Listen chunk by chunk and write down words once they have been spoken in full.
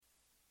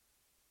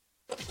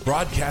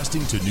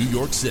Broadcasting to New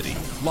York City,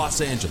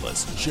 Los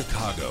Angeles,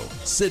 Chicago,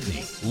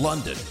 Sydney,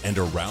 London, and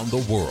around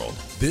the world.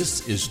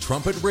 This is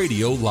Trumpet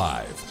Radio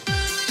Live.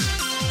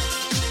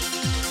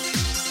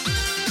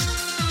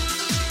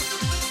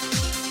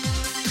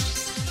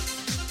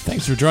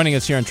 Thanks for joining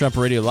us here on Trumpet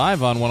Radio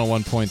Live on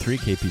 101.3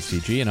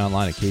 KPCG and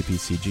online at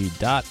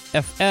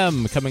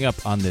kpcg.fm. Coming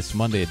up on this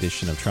Monday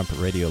edition of Trumpet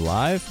Radio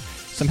Live,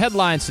 some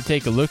headlines to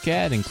take a look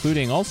at,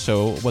 including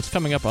also what's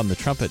coming up on the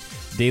Trumpet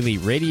Daily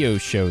Radio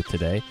Show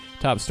today.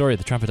 Top story at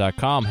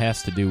thetrumpet.com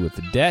has to do with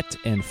debt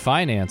and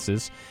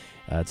finances.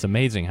 It's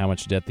amazing how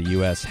much debt the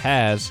U.S.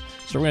 has.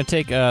 So we're going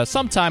to take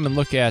some time and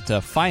look at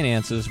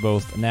finances,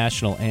 both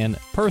national and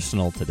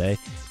personal today.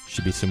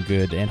 Should be some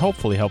good and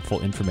hopefully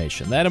helpful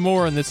information. That and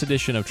more in this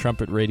edition of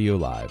Trumpet Radio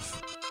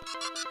Live.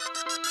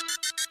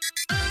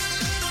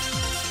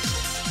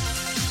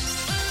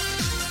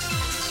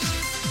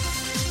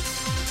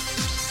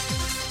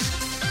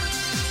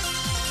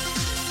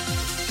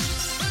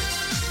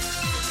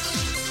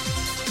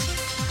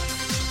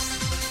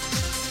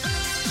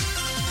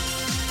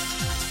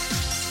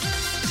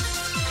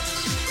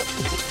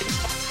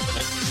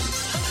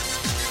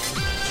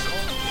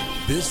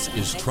 This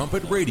is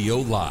Trumpet Radio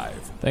Live.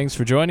 Thanks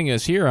for joining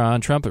us here on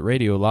Trumpet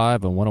Radio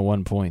Live on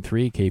 101.3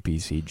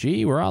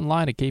 KPCG. We're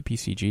online at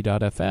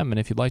kpcg.fm, and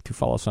if you'd like to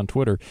follow us on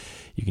Twitter,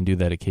 you can do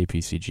that at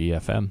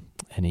kpcgfm.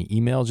 Any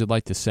emails you'd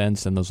like to send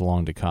those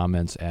along to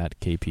comments at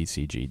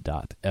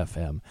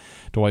kpcg.fm.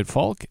 Dwight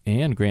Falk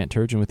and Grant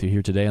Turgeon with you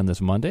here today on this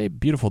Monday.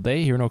 Beautiful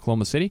day here in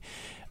Oklahoma City.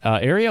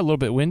 Area, a little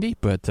bit windy,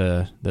 but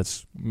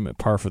that's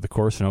par for the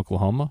course in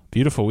Oklahoma.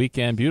 Beautiful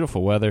weekend,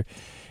 beautiful weather.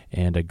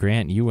 And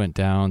Grant, you went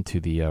down to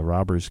the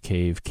Robbers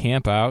Cave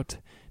camp out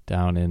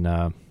down in,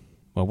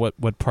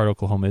 what part of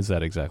Oklahoma is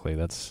that exactly?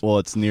 Well,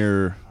 it's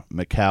near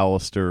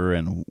McAllister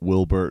and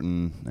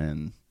Wilburton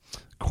and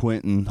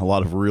Quinton, a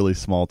lot of really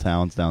small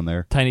towns down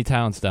there. Tiny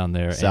towns down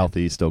there.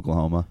 Southeast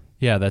Oklahoma.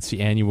 Yeah, that's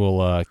the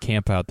annual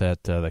camp out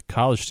that the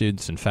college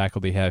students and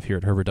faculty have here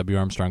at Herbert W.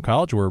 Armstrong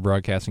College, where we're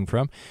broadcasting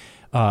from.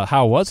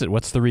 How was it?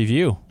 What's the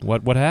review?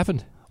 What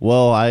happened?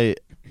 Well, I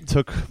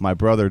took my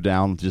brother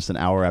down just an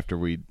hour after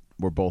we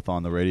were both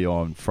on the radio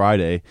on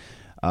Friday.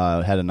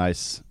 Had a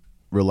nice,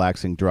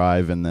 relaxing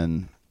drive, and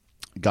then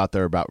got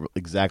there about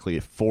exactly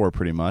at 4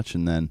 pretty much,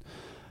 and then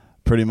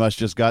pretty much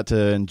just got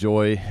to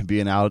enjoy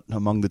being out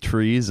among the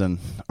trees and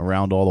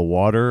around all the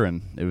water,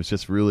 and it was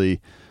just really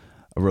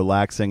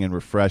relaxing and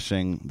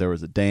refreshing. There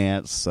was a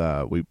dance.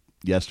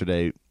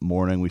 Yesterday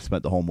morning, we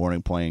spent the whole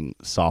morning playing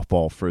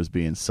softball,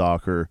 frisbee, and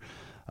soccer.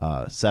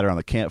 Sat around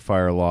the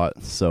campfire a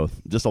lot, so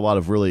just a lot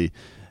of really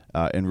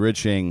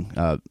enriching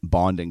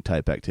bonding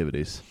type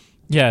activities.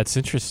 Yeah, it's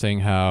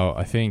interesting how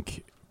I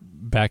think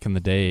back in the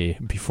day,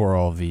 before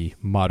all the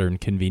modern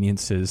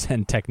conveniences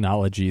and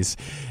technologies,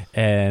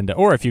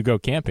 or if you go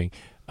camping,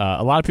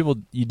 a lot of people,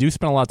 you do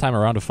spend a lot of time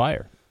around a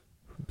fire.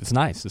 It's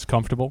nice. It's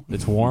comfortable.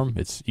 It's warm.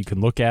 You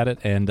can look at it,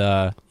 and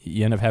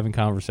you end up having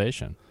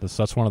conversation.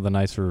 That's one of the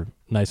nicer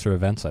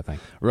events, I think.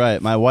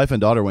 Right. My wife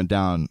and daughter went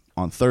down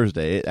on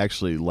Thursday. It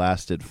actually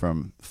lasted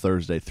from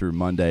Thursday through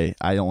Monday.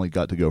 I only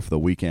got to go for the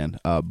weekend,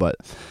 but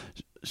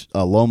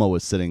Loma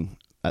was sitting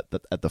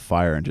at the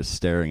fire and just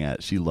staring at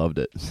it. She loved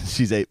it.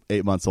 She's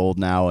eight months old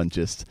now and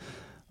just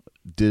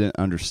didn't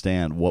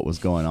understand what was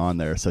going on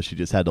there, so she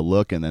just had to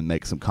look and then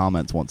make some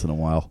comments once in a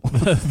while.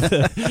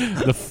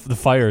 the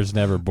fire is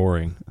never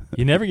boring.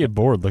 You never get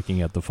bored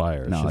looking at the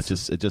fire. No, it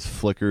just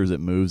flickers. It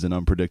moves in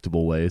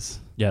unpredictable ways.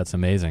 Yeah, it's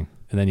amazing.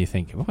 And then you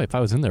think, oh, if I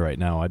was in there right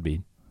now, I'd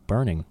be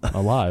burning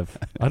alive.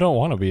 I don't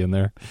want to be in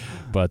there.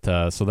 But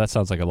so that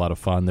sounds like a lot of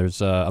fun.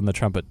 There's on the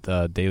Trumpet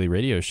Daily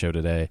Radio Show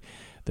today,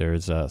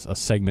 there's a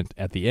segment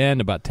at the end,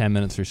 about 10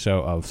 minutes or so,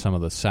 of some of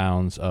the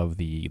sounds of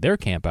their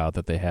camp out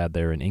that they had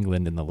there in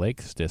England in the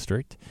Lakes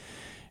District.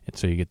 And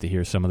so you get to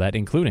hear some of that,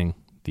 including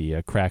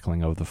the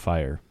crackling of the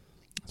fire.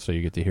 So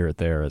you get to hear it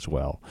there as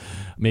well.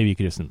 Maybe you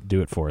could just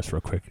do it for us real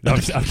quick. No,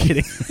 I'm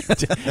kidding.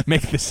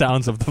 Make the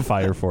sounds of the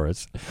fire for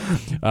us.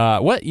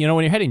 When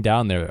you're heading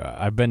down there,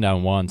 I've been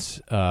down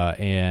once,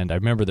 and I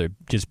remember there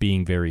just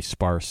being very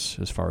sparse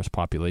as far as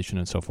population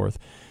and so forth.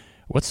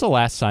 What's the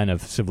last sign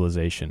of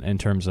civilization in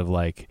terms of,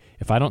 like,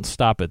 if I don't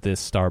stop at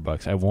this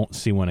Starbucks, I won't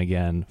see one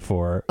again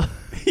for,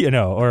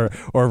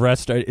 or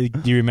restaurant?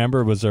 Do you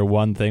remember, was there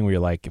one thing where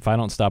you're like, if I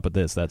don't stop at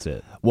this, that's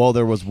it? Well,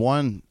 there was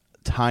one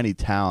tiny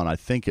town, I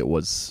think it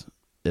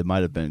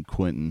might have been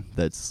Quinton,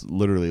 that's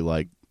literally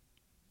like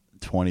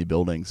 20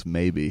 buildings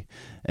maybe,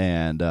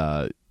 and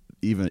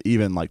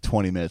even like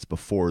 20 minutes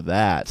before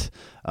that,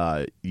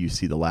 you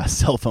see the last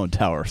cell phone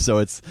tower. So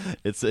it's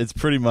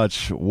pretty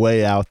much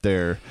way out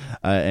there,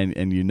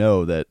 and you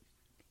know that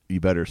you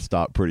better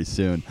stop pretty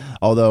soon.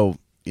 Although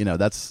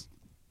that's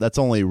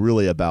only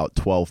really about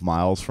 12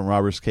 miles from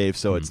Robbers Cave,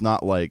 so it's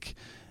not like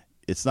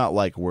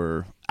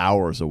we're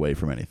hours away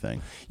from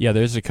anything. Yeah,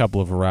 there's a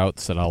couple of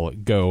routes that I'll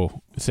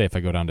go, say if I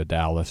go down to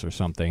Dallas or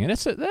something, and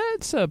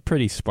it's a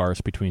pretty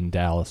sparse between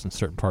Dallas and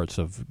certain parts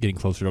of getting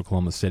closer to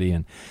Oklahoma City,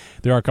 and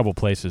there are a couple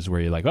places where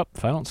you're like, oh,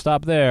 if I don't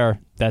stop there,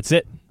 that's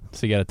it.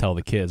 So you got to tell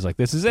the kids, like,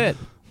 this is it.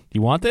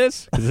 you want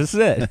this? Because this is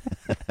it.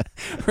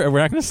 We're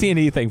not going to see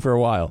anything for a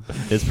while.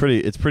 It's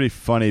pretty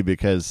funny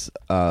because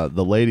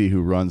the lady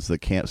who runs the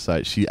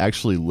campsite, she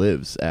actually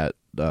lives at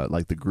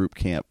like the group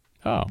camp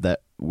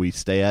that we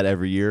stay at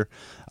every year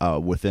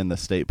within the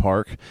state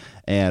park,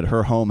 and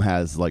her home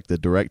has like the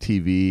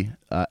DirecTV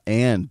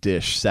and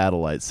Dish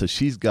satellites, so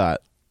she's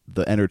got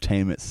the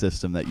entertainment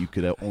system that you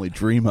could only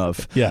dream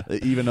of. Yeah.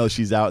 Even though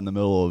she's out in the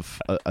middle of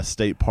a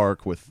state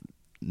park with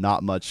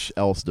not much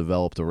else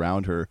developed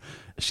around her,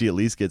 she at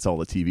least gets all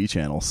the TV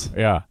channels.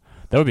 Yeah,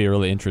 that would be a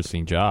really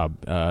interesting job.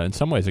 In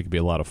some ways, it could be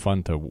a lot of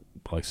fun to,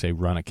 like, say,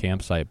 run a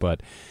campsite,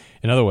 but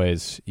in other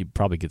ways, you'd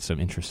probably get some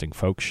interesting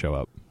folks show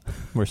up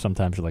where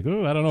sometimes you're like,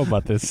 oh, I don't know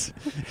about this.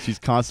 She's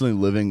constantly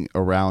living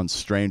around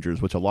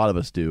strangers, which a lot of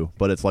us do,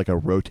 but it's like a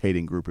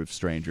rotating group of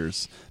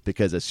strangers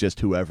because it's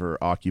just whoever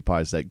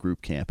occupies that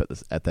group camp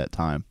at that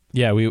time.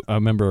 Yeah, I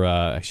remember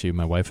actually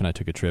my wife and I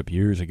took a trip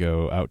years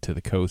ago out to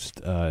the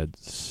coast,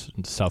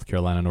 South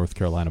Carolina, North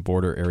Carolina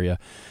border area,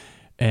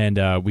 and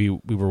we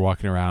were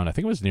walking around. I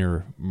think it was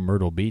near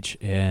Myrtle Beach,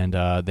 and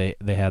they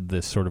had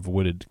this sort of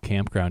wooded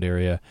campground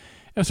area,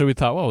 and so we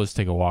thought, well, let's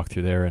take a walk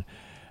through there.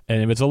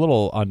 And it was a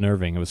little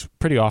unnerving. It was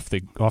pretty off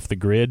the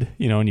grid,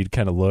 you know, and you'd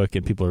kind of look,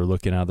 and people are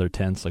looking out of their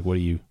tents, like, what are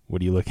you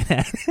looking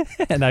at?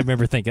 And I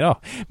remember thinking, oh,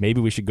 maybe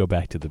we should go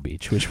back to the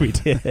beach, which we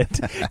did,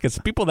 because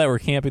people that were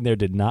camping there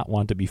did not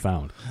want to be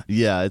found.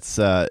 Yeah, it's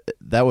that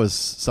was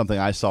something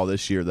I saw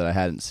this year that I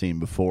hadn't seen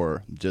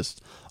before.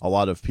 Just a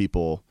lot of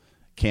people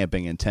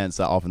camping in tents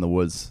off in the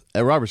woods.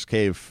 At Roberts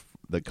Cave,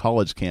 the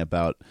college camp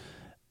out,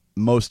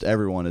 most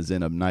everyone is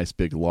in a nice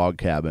big log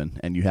cabin,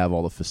 and you have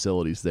all the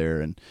facilities there,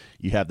 and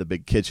you have the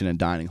big kitchen and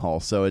dining hall.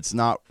 So it's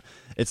not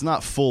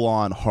full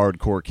on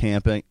hardcore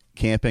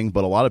camping,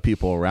 but a lot of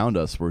people around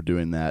us were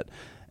doing that,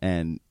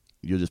 and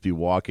you'll just be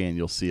walking and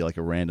you'll see like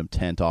a random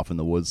tent off in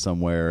the woods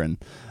somewhere. And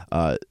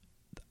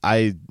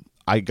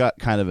I got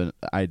kind of an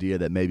idea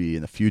that maybe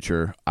in the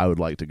future I would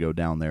like to go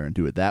down there and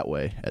do it that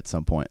way at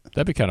some point.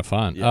 That'd be kind of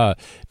fun. Yeah.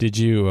 Did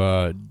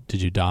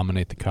you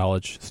dominate the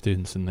college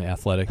students in the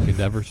athletic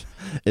endeavors?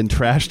 In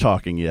trash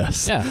talking,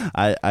 yes. Yeah.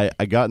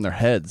 I got in their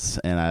heads,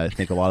 and I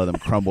think a lot of them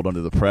crumbled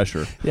under the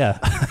pressure. Yeah,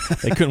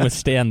 they couldn't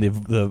withstand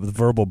the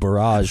verbal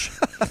barrage.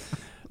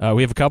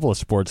 We have a couple of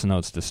sports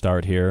notes to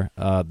start here.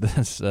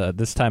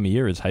 This time of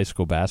year is high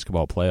school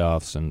basketball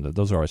playoffs, and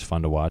those are always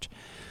fun to watch.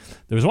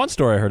 There was one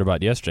story I heard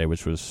about yesterday,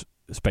 which was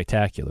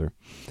spectacular.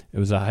 It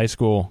was a high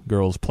school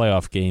girls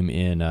playoff game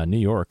in New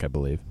York, I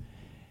believe,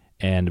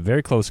 and a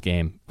very close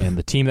game. And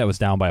the team that was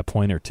down by a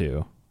point or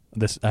two.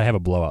 I have a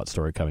blowout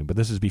story coming, but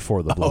this is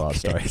before the blowout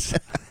stories.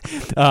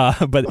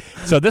 But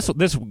so this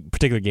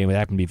particular game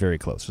happened to be very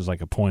close. It was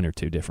like a point or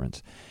two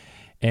difference,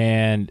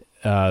 and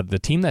the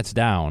team that's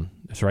down,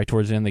 it's right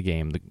towards the end of the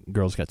game. The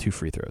girls got 2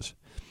 free throws.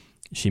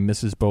 She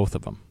misses both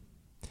of them,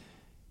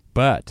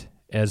 but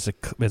as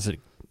the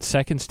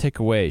seconds tick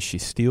away, she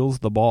steals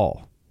the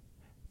ball,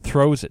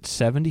 throws it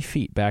 70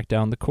 feet back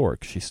down the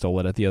court. She stole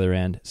it at the other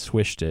end,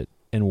 swished it,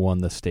 and won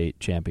the state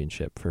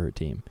championship for her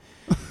team.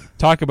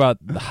 Talk about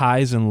the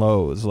highs and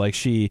lows. Like,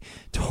 she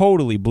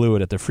totally blew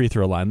it at the free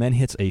throw line, then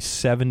hits a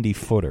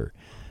 70-footer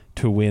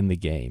to win the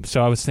game.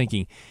 So I was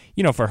thinking,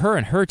 you know, for her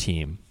and her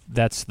team,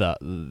 that's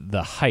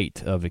the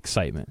height of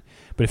excitement.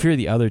 But if you're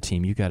the other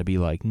team, you got to be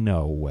like,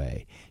 no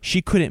way.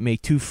 She couldn't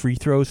make 2 free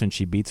throws, and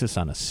she beats us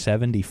on a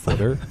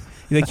 70-footer.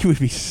 Like, you would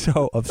be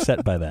so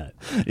upset by that.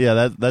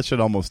 Yeah, that should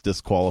almost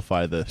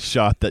disqualify the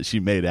shot that she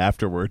made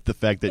afterward, the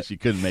fact that she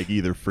couldn't make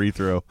either free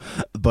throw.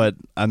 But,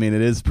 I mean, it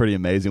is pretty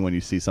amazing when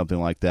you see something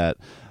like that.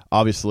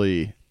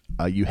 Obviously,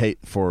 you hate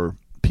for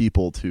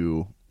people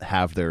to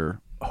have their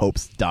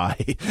hopes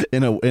die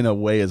in a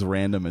way as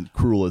random and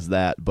cruel as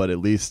that, but at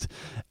least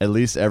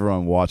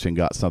everyone watching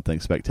got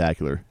something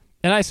spectacular.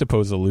 And I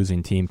suppose the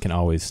losing team can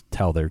always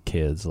tell their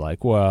kids,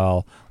 like,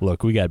 well,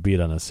 look, we got beat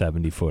on a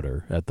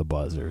 70-footer at the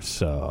buzzer,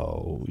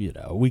 so, you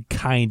know, we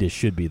kind of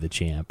should be the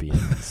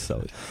champions.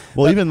 So,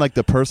 well, even like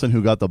the person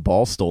who got the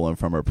ball stolen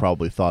from her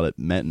probably thought it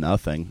meant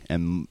nothing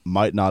and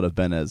might not have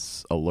been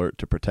as alert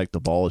to protect the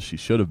ball as she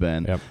should have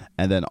been. Yep.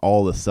 And then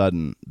all of a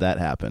sudden that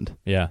happened.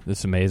 Yeah, this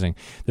is amazing.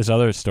 This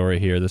other story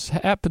here, this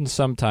happens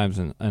sometimes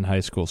in high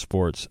school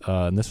sports,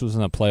 and this was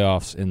in the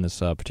playoffs in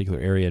this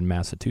particular area in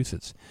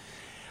Massachusetts.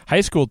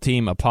 High school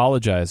team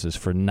apologizes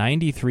for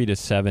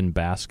 93-7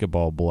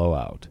 basketball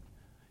blowout.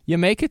 You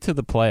make it to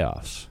the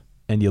playoffs,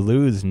 and you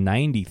lose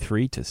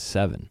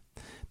 93-7.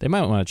 They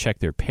might want to check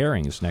their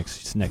pairings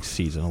next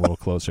season a little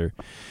closer.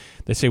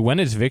 They say, when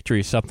is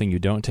victory something you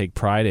don't take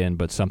pride in,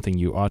 but something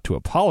you ought to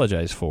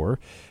apologize for?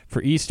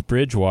 For East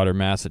Bridgewater,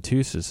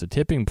 Massachusetts, the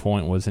tipping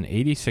point was an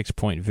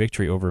 86-point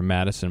victory over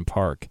Madison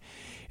Park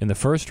in the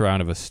first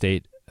round of a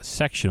state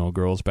sectional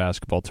girls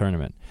basketball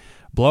tournament.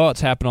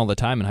 Blowouts happen all the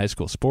time in high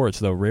school sports,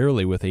 though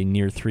rarely with a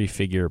near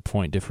 3-figure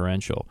point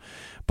differential.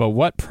 But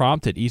what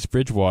prompted East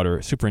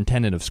Bridgewater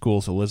Superintendent of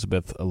Schools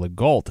Elizabeth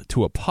Legault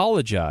to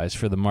apologize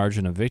for the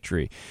margin of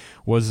victory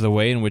was the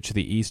way in which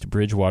the East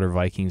Bridgewater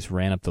Vikings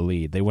ran up the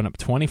lead. They went up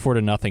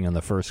 24-0 in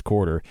the first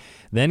quarter,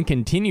 then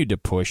continued to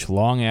push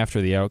long after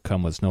the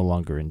outcome was no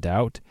longer in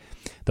doubt.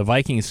 The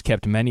Vikings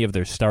kept many of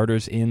their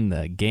starters in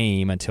the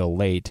game until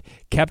late,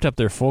 kept up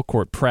their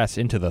full-court press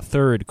into the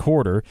third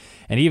quarter,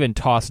 and even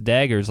tossed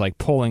daggers like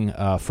pulling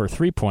for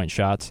three-point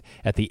shots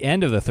at the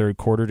end of the third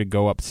quarter to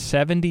go up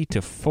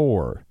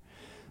 70-4.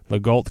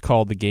 Legault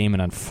called the game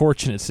an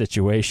unfortunate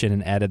situation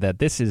and added that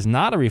this is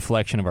not a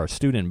reflection of our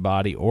student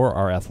body or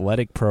our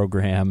athletic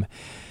program.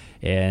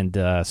 And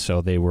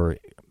so they were.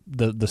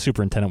 The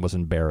superintendent was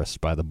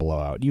embarrassed by the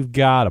blowout. You've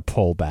got to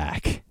pull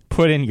back.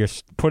 Put in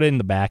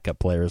the backup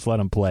players. Let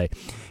them play.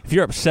 If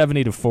you're up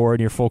 70-4 and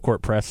you're full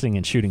court pressing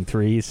and shooting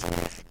threes,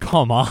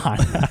 come on.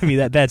 I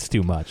mean that's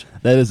too much.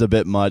 That is a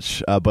bit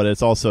much, but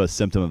it's also a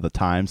symptom of the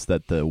times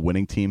that the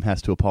winning team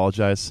has to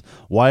apologize.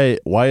 Why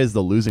is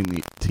the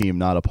losing team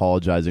not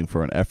apologizing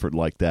for an effort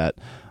like that?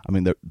 I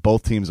mean,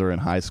 both teams are in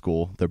high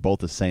school. They're both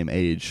the same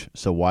age,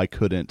 so why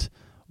couldn't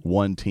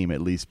one team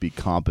at least be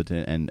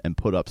competent and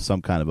put up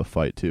some kind of a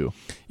fight too?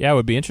 Yeah, it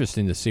would be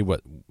interesting to see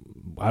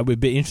I would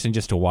be interesting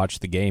just to watch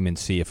the game and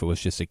see if it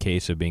was just a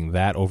case of being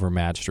that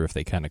overmatched or if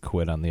they kind of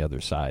quit on the other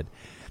side.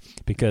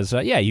 Because,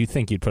 you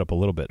think you'd put up a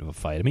little bit of a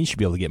fight. I mean, you should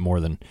be able to get more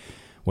than,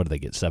 what do they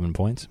get, 7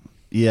 points?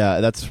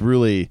 Yeah, that's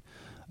really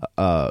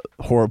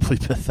horribly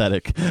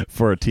pathetic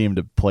for a team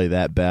to play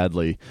that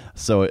badly.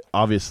 So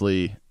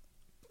obviously,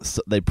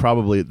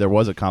 there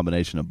was a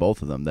combination of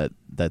both of them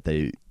that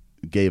they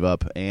gave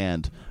up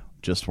and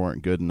just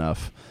weren't good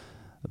enough.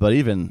 But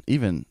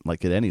even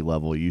like at any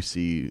level, you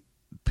see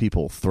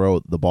people throw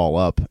the ball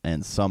up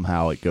and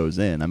somehow it goes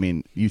in. I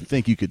mean, you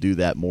think you could do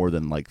that more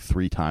than like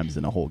 3 times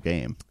in a whole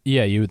game.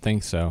 Yeah, you would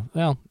think so.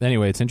 Well,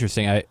 anyway, it's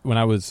interesting. When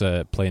I was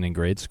playing in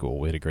grade school,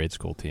 we had a grade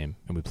school team,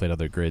 and we played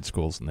other grade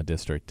schools in the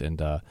district,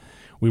 and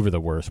we were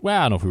the worst. Well,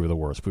 I don't know if we were the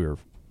worst. We were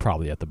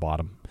probably at the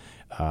bottom.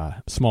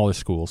 Smaller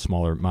school,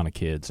 smaller amount of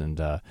kids,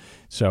 and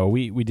so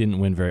we didn't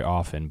win very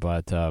often.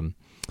 But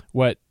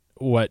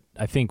what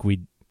I think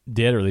we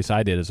did, or at least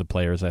I did as a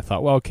player, is I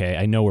thought, well, okay,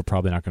 I know we're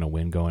probably not going to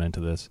win going into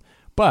this,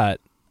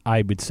 but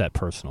I would set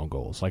personal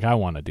goals. Like, I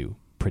want to do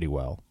pretty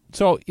well.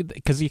 So,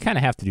 because you kind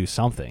of have to do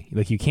something.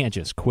 Like, you can't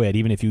just quit,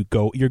 even if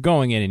you're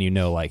going in and you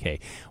know, like, hey,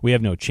 we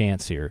have no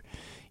chance here.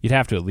 You'd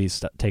have to at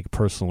least take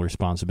personal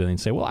responsibility and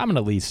say, well, I'm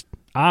going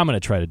to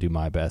try to do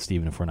my best,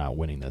 even if we're not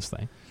winning this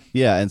thing.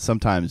 Yeah, and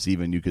sometimes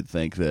even you could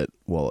think that,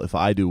 well, if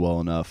I do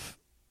well enough,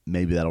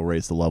 maybe that'll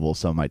raise the level of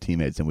some of my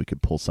teammates and we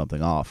could pull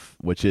something off,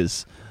 which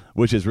is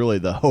really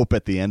the hope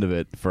at the end of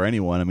it for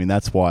anyone. I mean,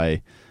 that's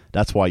why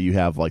you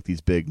have like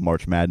these big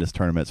March Madness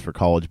tournaments for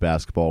college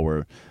basketball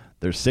where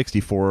there's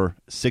 64,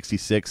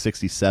 66,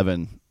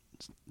 67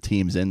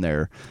 teams in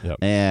there. Yep.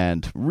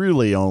 And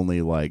really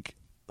only like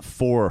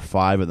 4 or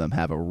 5 of them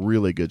have a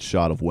really good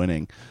shot of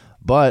winning.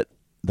 But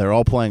they're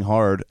all playing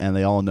hard, and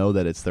they all know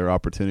that it's their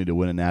opportunity to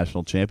win a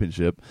national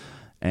championship.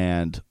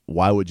 And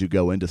why would you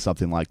go into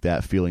something like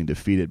that feeling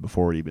defeated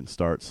before it even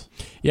starts?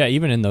 Yeah,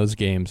 even in those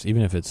games,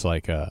 even if it's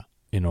like a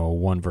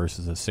 1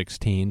 versus a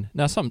 16.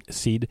 Now,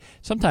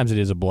 sometimes it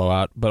is a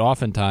blowout, but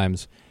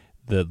oftentimes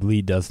the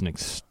lead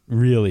doesn't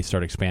really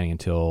start expanding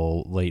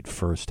until late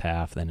first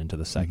half, then into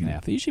the second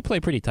half. They usually play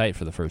pretty tight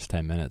for the first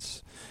 10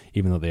 minutes,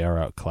 even though they are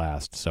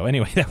outclassed. So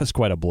anyway, that was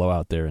quite a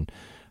blowout there in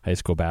high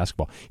school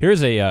basketball.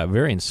 Here's a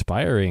very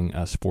inspiring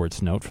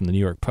sports note from the New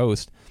York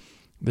Post.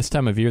 This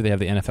time of year, they have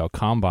the NFL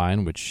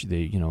Combine, which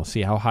they,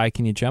 see how high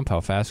can you jump,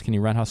 how fast can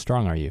you run, how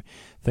strong are you,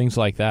 things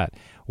like that.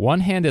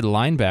 One-handed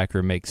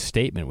linebacker makes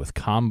statement with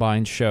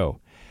Combine show.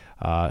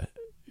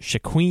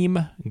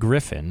 Shaquem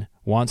Griffin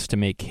wants to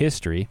make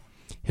history.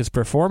 His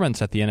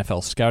performance at the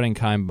NFL Scouting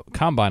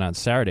Combine on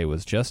Saturday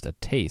was just a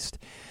taste.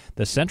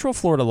 The Central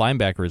Florida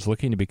linebacker is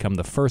looking to become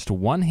the first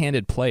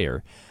one-handed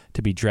player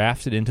to be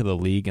drafted into the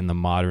league in the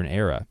modern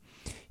era.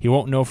 He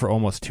won't know for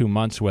almost 2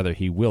 months whether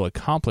he will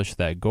accomplish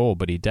that goal,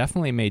 but he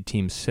definitely made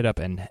teams sit up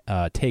and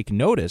take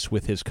notice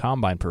with his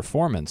combine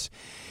performance.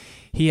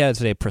 He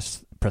has a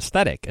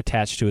prosthetic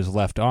attached to his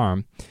left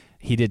arm.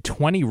 He did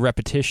 20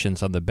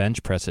 repetitions on the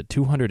bench press at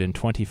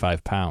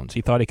 225 pounds.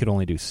 He thought he could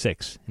only do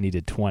 6, and he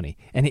did 20.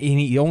 And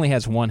he only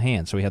has one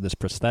hand, so he had this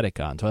prosthetic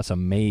on, so that's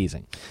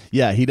amazing.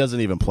 Yeah, he doesn't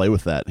even play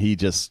with that. He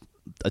just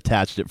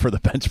attached it for the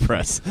bench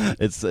press.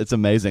 It's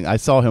amazing. I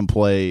saw him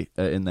play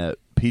in that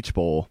Peach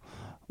Bowl,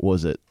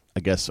 was it, I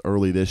guess,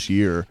 early this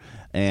year,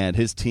 and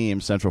his team,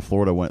 Central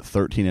Florida, went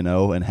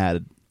 13-0 and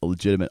had a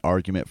legitimate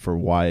argument for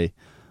why,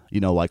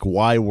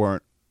 why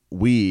weren't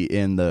we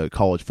in the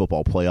college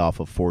football playoff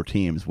of 4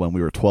 teams when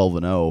we were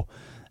 12-0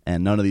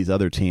 and none of these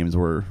other teams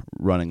were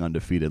running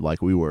undefeated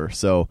like we were.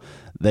 So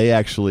they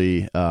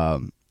actually,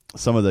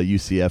 some of the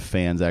UCF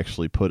fans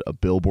actually put a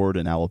billboard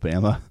in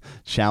Alabama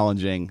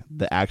challenging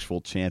the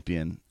actual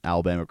champion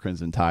Alabama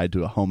Crimson Tide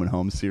to a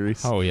home-and-home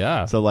series. Oh,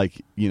 yeah. So,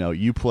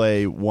 you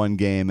play one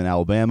game in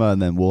Alabama,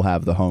 and then we'll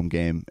have the home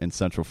game in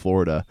Central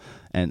Florida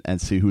and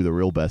see who the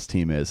real best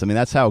team is. I mean,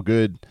 that's how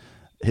good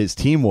his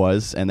team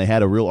was, and they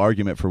had a real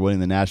argument for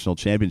winning the national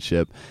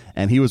championship.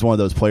 And he was one of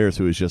those players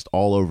who was just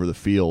all over the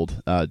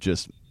field,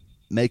 just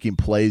making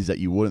plays that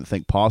you wouldn't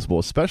think possible,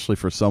 especially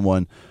for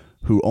someone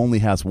who only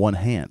has one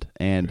hand,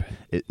 and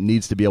it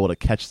needs to be able to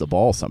catch the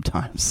ball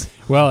sometimes.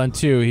 Well, and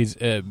two, he's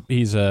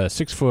a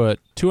 6 foot,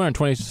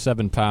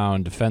 227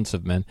 pound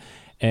defensive-man,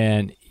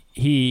 and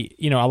he,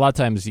 a lot of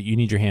times you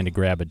need your hand to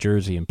grab a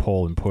jersey and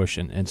pull and push,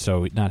 and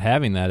so not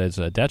having that is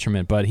a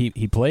detriment. But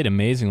he played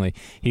amazingly.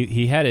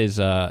 He had his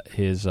left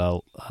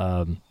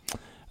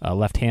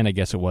hand, I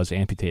guess it was,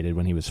 amputated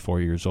when he was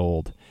 4 years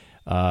old.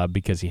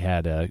 Because he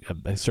had a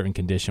certain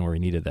condition where he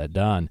needed that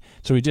done.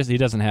 So he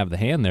doesn't have the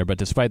hand there, but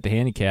despite the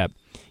handicap,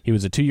 he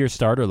was a 2-year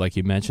starter, like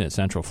you mentioned, at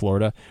Central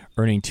Florida,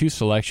 earning 2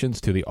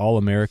 selections to the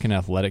All-American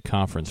Athletic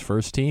Conference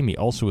first team. He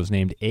also was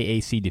named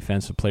AAC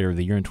Defensive Player of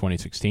the Year in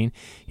 2016.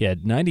 He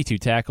had 92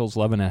 tackles,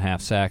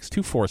 11.5 sacks,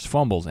 2 forced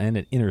fumbles, and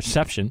an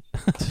interception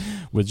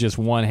with just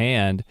one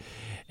hand.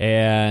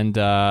 And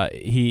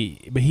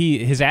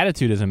his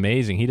attitude is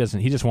amazing. He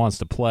just wants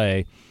to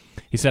play.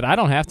 He said, I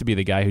don't have to be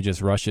the guy who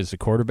just rushes the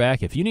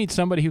quarterback. If you need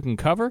somebody who can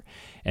cover,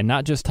 and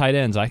not just tight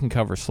ends, I can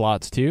cover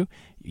slots too.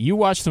 You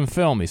watch some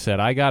film, he said.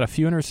 I got a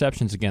few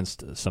interceptions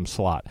against some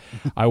slot.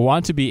 I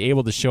want to be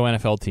able to show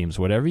NFL teams,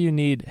 whatever you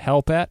need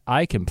help at,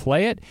 I can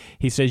play it.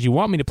 He says, you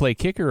want me to play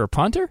kicker or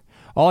punter?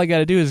 All I got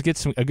to do is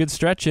get a good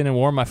stretch in and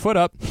warm my foot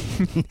up.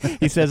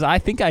 He says, I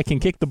think I can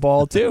kick the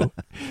ball too.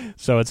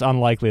 So it's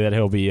unlikely that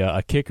he'll be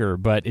a kicker,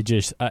 but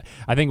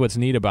I think what's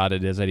neat about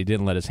it is that he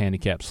didn't let his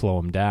handicap slow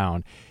him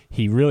down.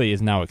 He really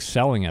is now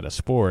excelling at a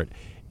sport,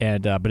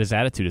 and but his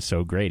attitude is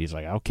so great. He's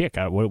like, I'll kick.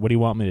 What do you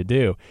want me to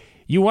do?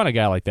 You want a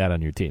guy like that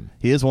on your team.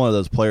 He is one of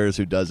those players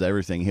who does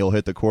everything. He'll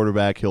hit the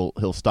quarterback.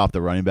 He'll stop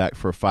the running back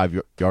for a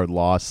 5-yard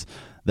loss.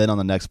 Then on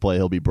the next play,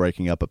 he'll be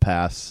breaking up a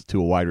pass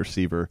to a wide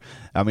receiver.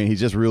 I mean, he's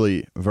just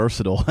really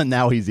versatile, and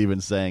now he's even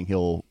saying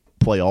he'll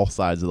play all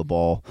sides of the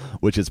ball,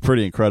 which is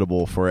pretty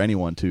incredible for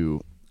anyone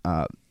to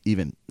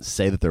even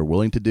say that they're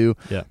willing to do.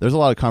 Yeah. There's a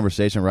lot of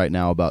conversation right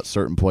now about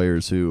certain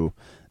players who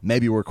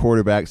maybe were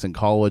quarterbacks in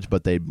college,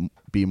 but they'd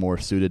be more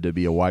suited to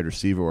be a wide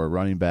receiver or a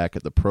running back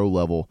at the pro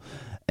level.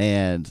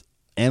 And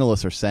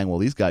analysts are saying, well,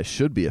 these guys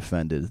should be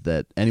offended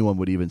that anyone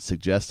would even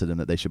suggest to them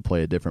that they should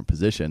play a different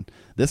position.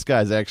 This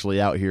guy's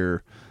actually out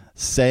here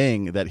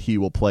saying that he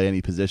will play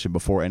any position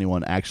before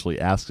anyone actually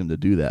asks him to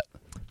do that.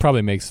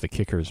 Probably makes the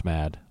kickers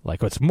mad.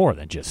 Like, it's more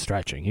than just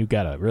stretching. You've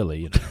got to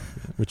really,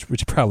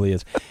 which probably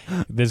is.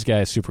 This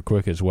guy is super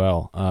quick as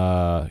well.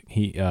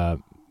 He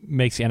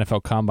makes the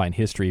NFL Combine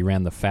history. He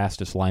ran the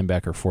fastest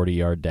linebacker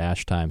 40-yard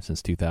dash time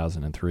since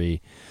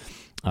 2003,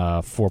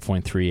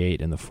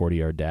 4.38 in the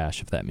 40-yard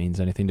dash, if that means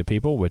anything to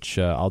people, which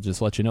I'll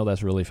just let you know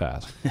that's really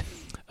fast.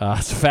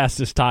 It's the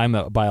fastest time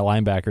by a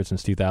linebacker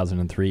since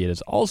 2003. It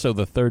is also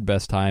the third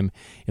best time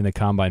in the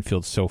Combine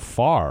field so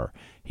far.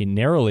 He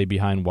narrowly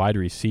behind wide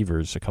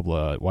receivers, a couple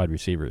of wide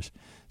receivers.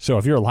 So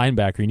if you're a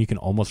linebacker and you can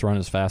almost run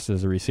as fast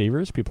as the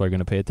receivers, people are going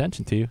to pay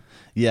attention to you.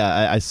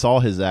 Yeah, I saw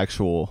his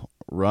actual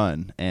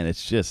run, and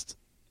it's just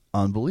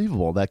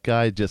unbelievable. That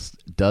guy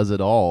just does it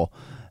all.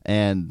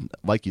 And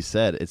like you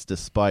said, it's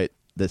despite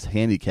this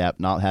handicap,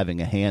 not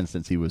having a hand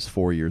since he was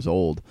 4 years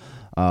old.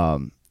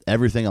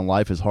 Everything in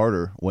life is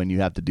harder when you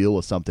have to deal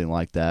with something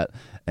like that,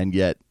 and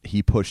yet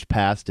he pushed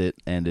past it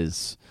and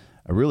is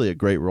really a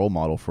great role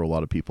model for a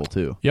lot of people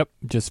too. Yep,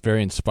 just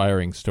very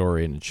inspiring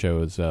story, and it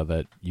shows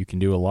that you can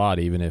do a lot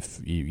even if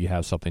you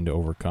have something to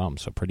overcome.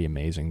 So pretty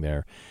amazing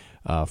there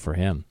for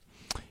him.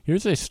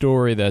 Here's a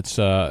story that's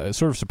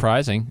sort of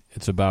surprising.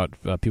 It's about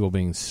people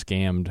being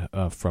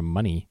scammed from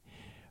money.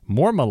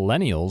 More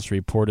millennials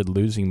reported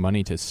losing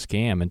money to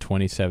scam in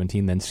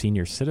 2017 than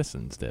senior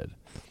citizens did.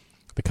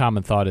 The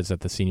common thought is that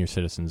the senior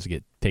citizens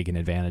get taken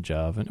advantage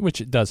of,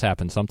 which does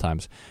happen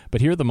sometimes. But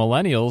here the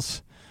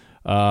millennials,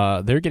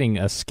 they're getting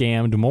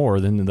scammed more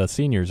than the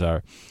seniors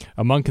are.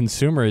 Among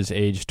consumers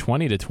aged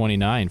 20 to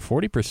 29,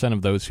 40%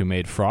 of those who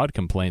made fraud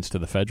complaints to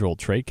the Federal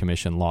Trade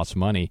Commission lost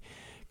money,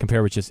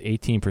 compared with just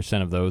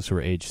 18% of those who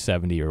were aged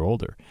 70 or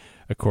older,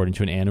 according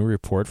to an annual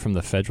report from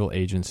the federal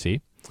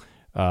agency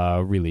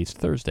released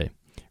Thursday.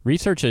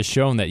 Research has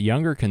shown that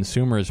younger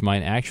consumers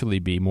might actually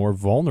be more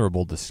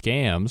vulnerable to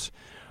scams.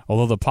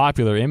 Although the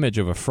popular image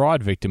of a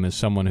fraud victim is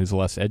someone who's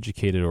less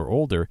educated or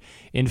older,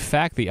 in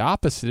fact, the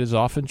opposite is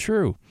often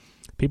true.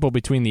 People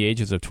between the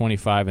ages of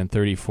 25 and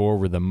 34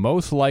 were the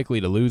most likely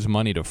to lose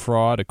money to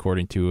fraud,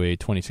 according to a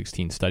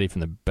 2016 study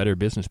from the Better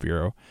Business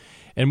Bureau.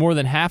 And more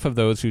than half of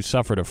those who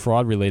suffered a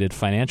fraud-related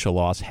financial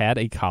loss had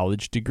a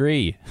college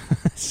degree.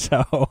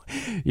 So,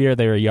 yeah,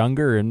 they were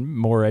younger and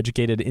more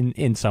educated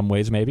in some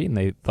ways, maybe, and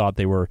they thought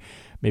they were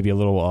maybe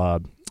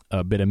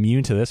a bit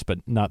immune to this, but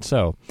not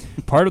so.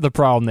 Part of the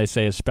problem, they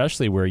say,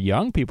 especially where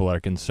young people are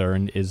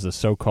concerned, is the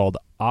so-called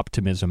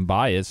optimism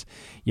bias.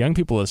 Young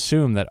people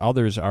assume that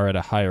others are at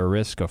a higher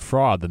risk of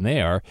fraud than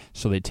they are,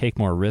 so they take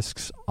more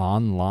risks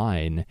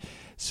online.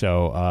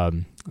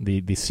 So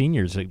the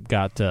seniors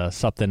got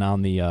something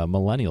on the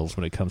millennials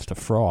when it comes to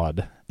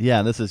fraud. Yeah,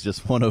 and this is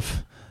just one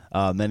of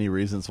many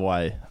reasons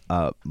why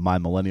my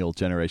millennial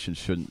generation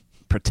shouldn't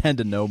pretend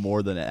to know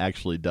more than it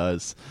actually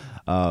does.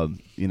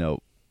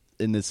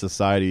 In this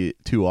society,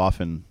 too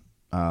often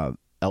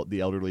the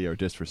elderly are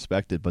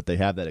disrespected, but they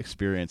have that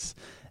experience,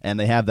 and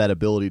they have that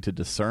ability to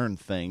discern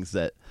things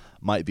that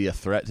might be a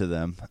threat to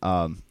them.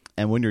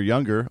 And when you're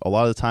younger, a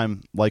lot of the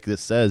time, like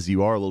this says,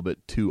 you are a little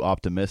bit too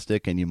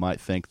optimistic, and you might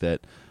think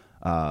that,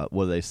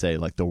 what do they say,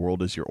 like the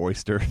world is your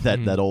oyster,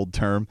 that old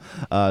term.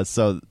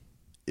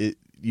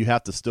 You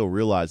have to still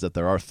realize that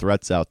there are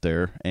threats out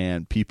there,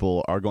 and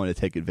people are going to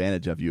take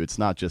advantage of you. It's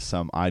not just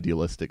some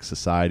idealistic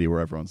society where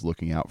everyone's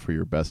looking out for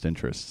your best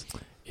interests.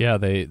 Yeah,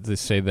 they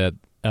say that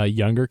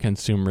younger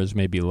consumers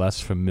may be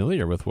less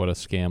familiar with what a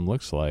scam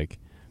looks like,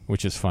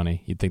 which is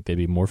funny. You'd think they'd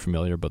be more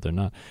familiar, but they're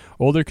not.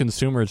 Older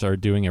consumers are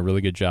doing a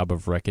really good job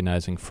of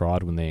recognizing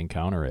fraud when they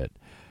encounter it.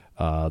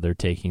 They're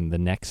taking the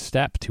next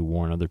step to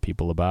warn other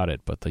people about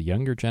it, but the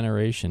younger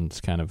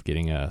generation's kind of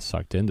getting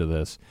sucked into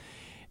this.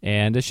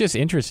 And it's just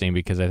interesting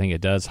because I think it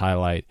does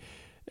highlight,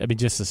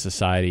 just the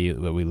society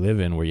that we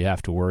live in where you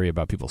have to worry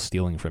about people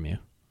stealing from you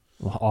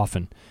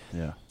often.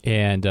 Yeah.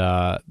 And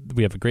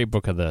we have a great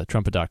book of the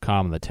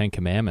trumpet.com on the 10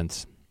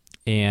 Commandments.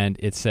 And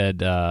it said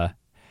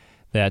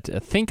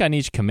that think on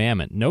each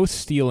commandment, no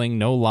stealing,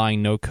 no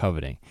lying, no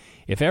coveting.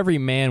 If every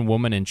man,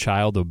 woman, and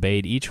child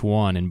obeyed each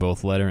one in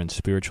both letter and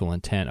spiritual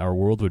intent, our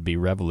world would be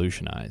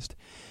revolutionized.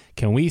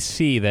 Can we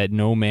see that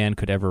no man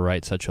could ever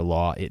write such a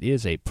law? It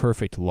is a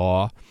perfect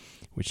law,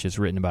 which is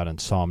written about in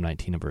Psalm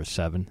 19 and verse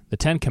 7. The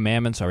 10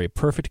 Commandments are a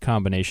perfect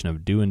combination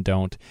of do and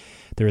don't.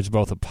 There is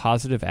both a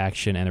positive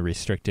action and a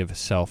restrictive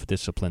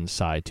self-discipline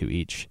side to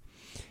each.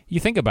 You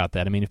think about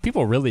that. If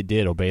people really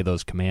did obey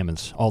those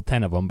commandments, all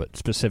 10 of them, but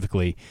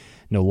specifically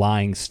no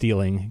lying,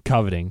 stealing,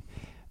 coveting,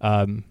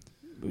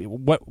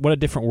 what a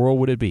different world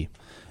would it be?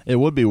 It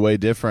would be way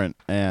different,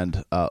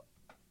 and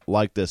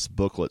like this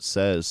booklet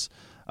says,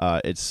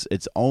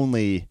 it's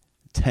only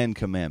 10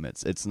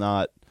 commandments. It's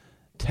not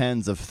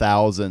tens of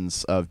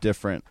thousands of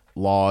different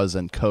laws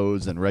and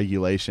codes and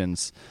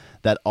regulations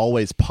that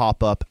always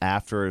pop up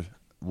after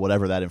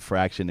whatever that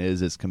infraction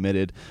is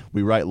committed.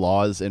 We write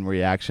laws in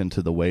reaction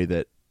to the way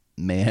that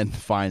man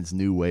finds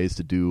new ways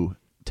to do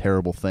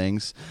terrible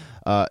things.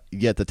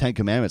 Yet the 10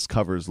 Commandments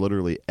covers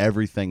literally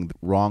everything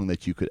wrong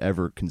that you could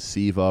ever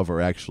conceive of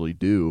or actually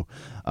do.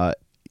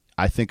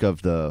 I think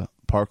of the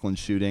Parkland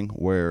shooting,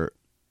 where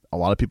a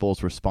lot of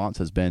people's response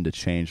has been to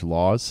change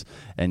laws,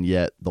 and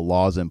yet the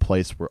laws in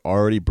place were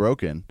already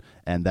broken,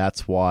 and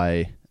that's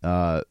why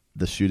the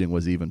shooting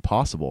was even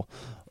possible.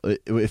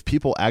 If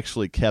people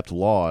actually kept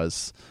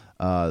laws,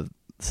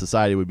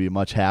 society would be a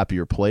much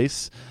happier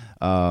place.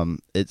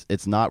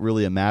 It's not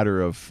really a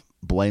matter of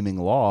blaming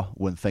law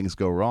when things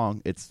go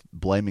wrong. It's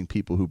blaming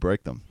people who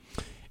break them.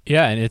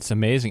 Yeah, and it's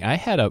amazing. I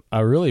had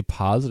a really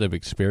positive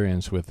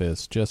experience with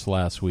this just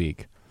last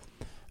week.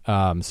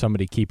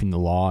 Somebody keeping the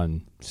law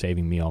and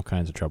saving me all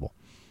kinds of trouble.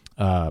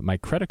 My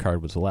credit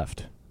card was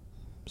left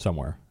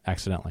somewhere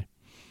accidentally,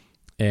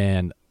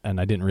 and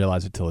I didn't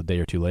realize it till a day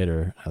or two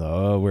later. I thought,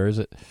 oh, where is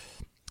it?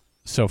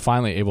 So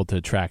finally able to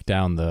track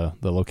down the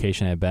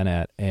location I had been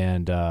at,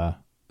 and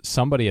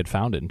somebody had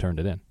found it and turned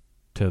it in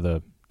to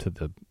the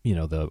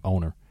the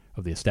owner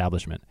of the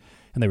establishment,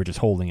 and they were just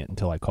holding it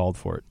until I called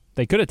for it.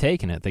 They could have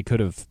taken it. They could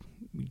have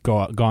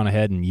gone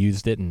ahead and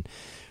used it and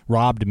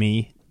robbed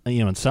me,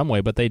 in some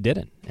way, but they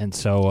didn't. And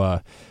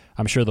so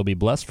I'm sure they'll be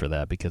blessed for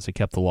that because they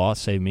kept the law,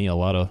 saved me a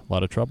lot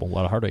of trouble, a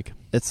lot of heartache.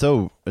 It's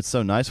so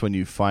nice when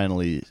you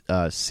finally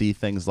see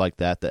things like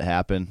that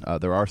happen.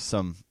 There are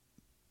some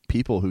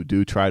people who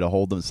do try to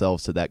hold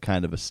themselves to that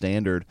kind of a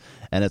standard,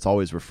 and it's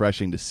always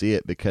refreshing to see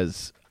it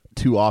because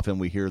too often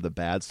we hear the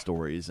bad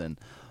stories and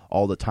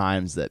all the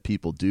times that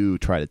people do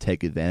try to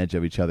take advantage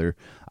of each other.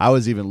 I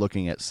was even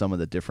looking at some of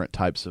the different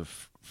types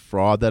of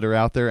fraud that are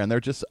out there, and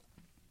they're just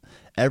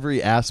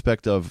every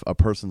aspect of a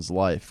person's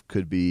life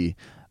could be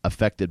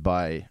affected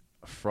by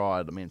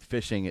fraud.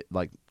 Phishing,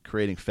 like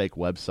creating fake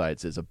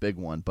websites, is a big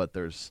one, but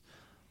there's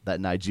that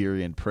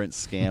Nigerian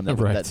prince scam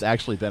that's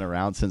actually been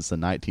around since the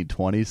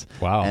 1920s.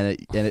 Wow. And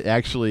it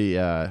actually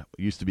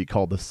used to be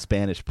called the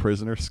Spanish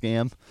prisoner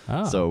scam.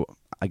 Oh. So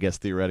I guess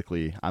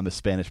theoretically I'm a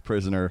Spanish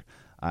prisoner.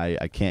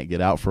 I can't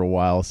get out for a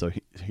while, so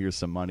here's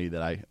some money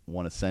that I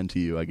want to send to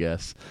you, I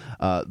guess.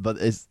 But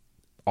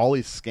all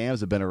these scams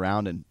have been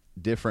around in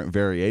different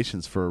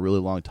variations for a really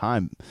long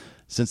time.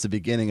 Since the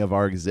beginning of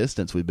our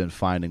existence, we've been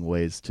finding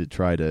ways to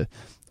try to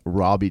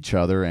rob each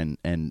other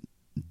and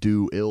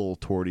do ill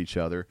toward each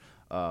other.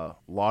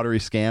 Lottery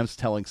scams,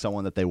 telling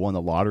someone that they won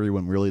the lottery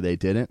when really they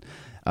didn't.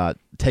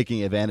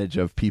 Taking advantage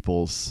of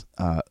people's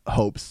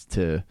hopes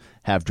to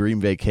have dream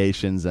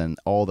vacations and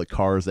all the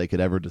cars they could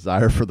ever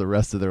desire for the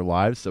rest of their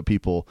lives. So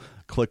people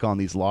click on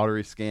these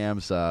lottery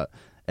scams,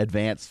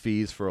 advance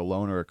fees for a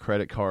loan or a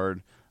credit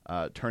card,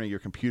 turning your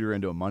computer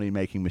into a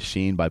money-making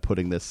machine by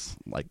putting this,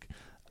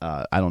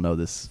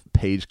 this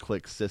page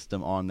click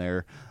system on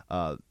there.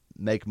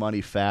 Make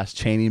money fast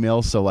chain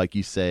emails. So like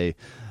you say,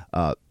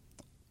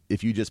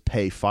 if you just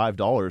pay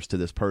 $5 to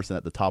this person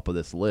at the top of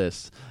this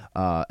list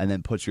and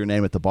then put your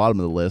name at the bottom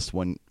of the list,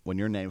 when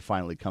your name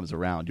finally comes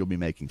around, you'll be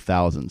making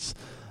thousands.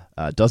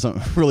 It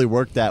doesn't really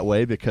work that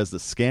way because the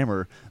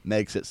scammer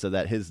makes it so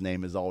that his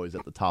name is always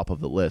at the top of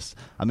the list.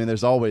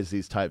 There's always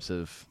these types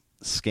of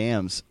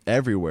scams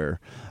everywhere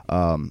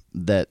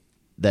that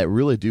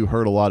really do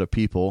hurt a lot of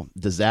people.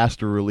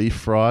 Disaster relief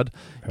fraud.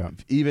 Yeah.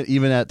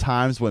 Even at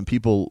times when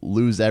people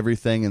lose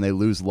everything and they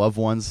lose loved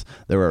ones,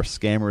 there are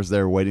scammers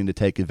there waiting to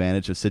take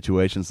advantage of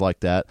situations like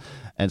that.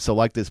 And so,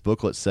 like this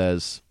booklet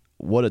says,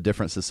 what a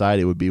different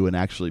society it would be when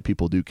actually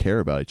people do care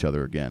about each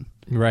other again.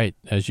 Right.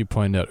 As you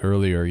pointed out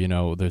earlier,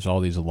 there's all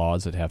these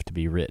laws that have to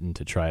be written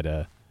to try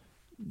to,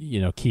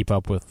 keep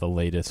up with the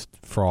latest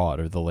fraud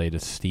or the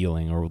latest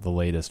stealing or the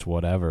latest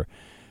whatever.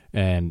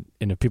 And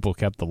if people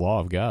kept the law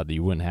of God,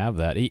 you wouldn't have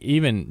that.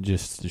 Even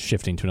just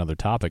shifting to another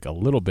topic a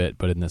little bit,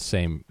 but in the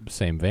same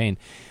vein,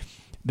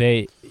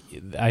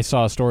 I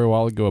saw a story a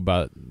while ago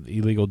about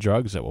illegal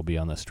drugs that will be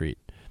on the street,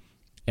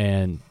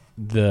 and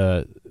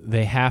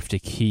they have to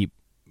keep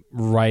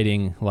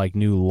writing like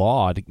new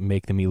law to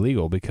make them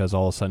illegal because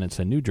all of a sudden it's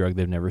a new drug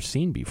they've never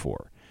seen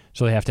before.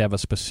 So they have to have a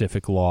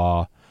specific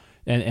law.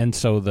 And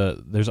so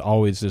there's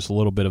always this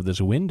little bit of this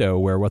window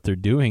where what they're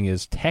doing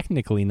is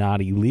technically not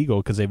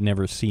illegal because they've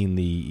never seen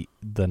the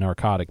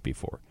narcotic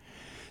before.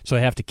 So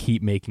they have to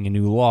keep making a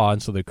new law,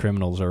 and so the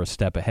criminals are a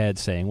step ahead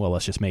saying, well,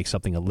 let's just make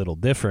something a little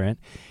different.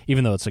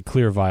 Even though it's a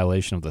clear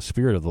violation of the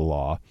spirit of the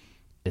law,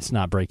 it's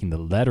not breaking the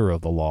letter of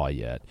the law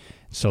yet.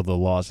 So the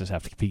laws just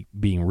have to keep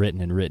being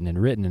written and written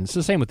and written. And it's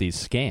the same with these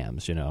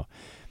scams,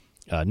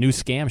 new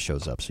scam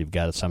shows up, so you've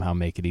got to somehow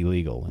make it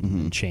illegal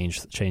and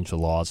change the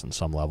laws on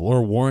some level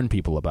or warn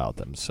people about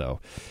them. So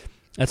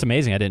that's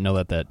amazing. I didn't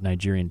know that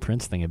Nigerian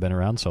prince thing had been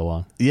around so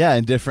long. Yeah,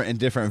 in different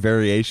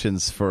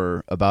variations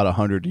for about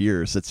 100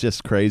 years. It's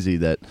just crazy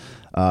that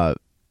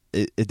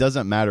it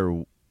doesn't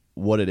matter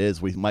what it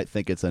is. We might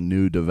think it's a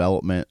new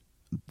development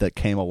that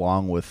came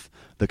along with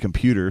the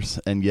computers,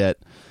 and yet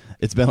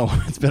it's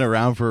been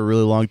around for a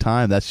really long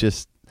time. That's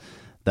just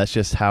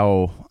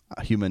how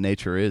human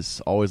nature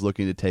is, always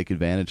looking to take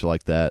advantage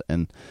like that,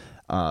 and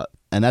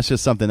that's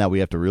just something that we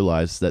have to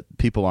realize, that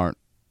people aren't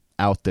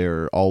out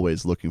there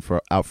always looking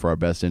out for our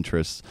best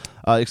interests,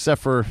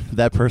 except for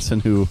that person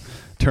who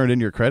turned in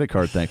your credit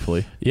card,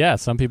 thankfully. Yeah,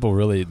 some people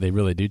really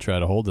do try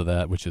to hold to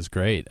that, which is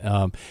great.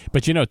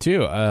 But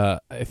too,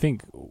 I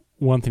think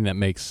one thing that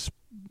makes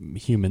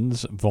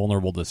humans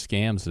vulnerable to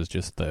scams is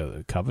just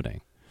the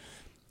coveting.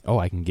 Oh,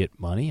 I can get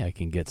money. I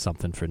can get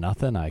something for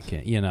nothing. I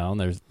can,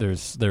 and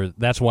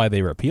that's why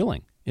they were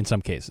appealing in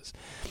some cases,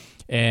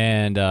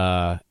 and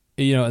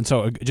and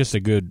so just a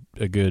good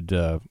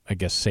I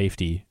guess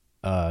safety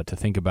to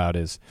think about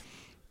is,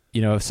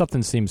 if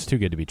something seems too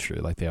good to be true,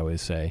 like they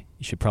always say,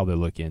 you should probably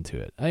look into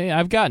it.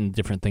 I've gotten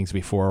different things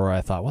before where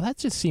I thought, well, that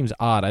just seems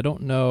odd. I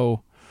don't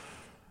know.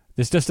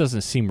 This just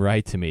doesn't seem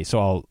right to me.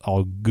 So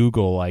I'll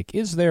Google, like,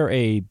 is there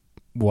a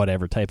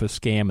whatever type of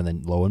scam? And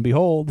then lo and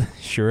behold,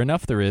 sure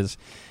enough, there is.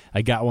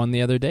 I got one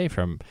the other day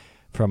from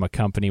a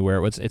company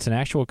where it's an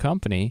actual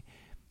company,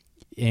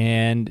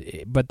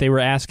 but they were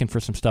asking for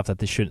some stuff that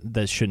they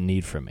shouldn't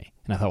need from me.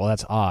 And I thought, well,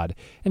 that's odd.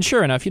 And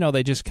sure enough,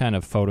 they just kind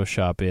of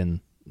Photoshop in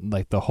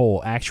like the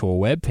whole actual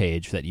web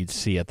page that you'd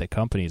see at the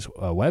company's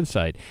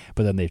website,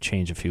 but then they've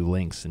changed a few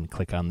links and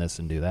click on this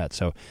and do that.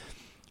 So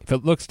if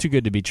it looks too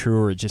good to be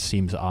true or it just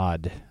seems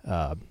odd,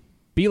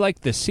 be like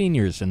the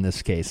seniors in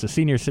this case, the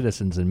senior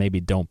citizens, and maybe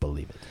don't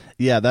believe it.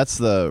 Yeah, that's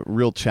the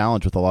real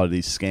challenge with a lot of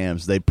these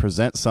scams. They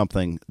present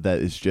something that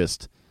is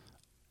just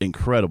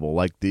incredible.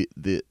 Like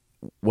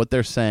what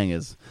they're saying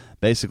is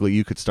basically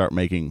you could start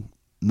making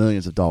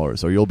millions of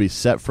dollars, or you'll be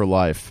set for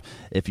life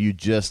if you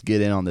just get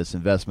in on this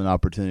investment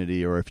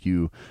opportunity, or if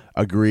you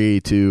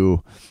agree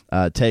to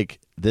take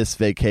this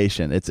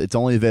vacation. It's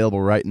only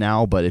available right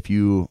now, but if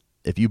you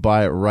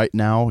buy it right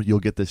now, you'll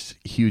get this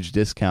huge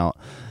discount.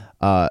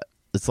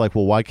 It's like,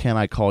 well, why can't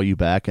I call you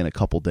back in a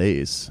couple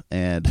days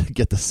and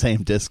get the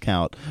same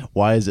discount?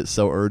 Why is it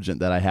so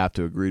urgent that I have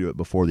to agree to it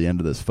before the end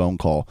of this phone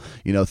call?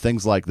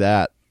 Things like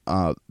that.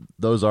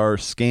 Those are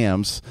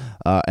scams,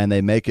 and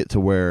they make it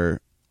to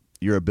where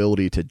your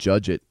ability to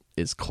judge it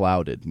is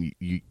clouded.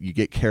 You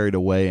get carried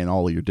away in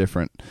all of your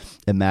different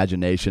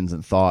imaginations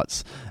and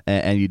thoughts,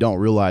 and you don't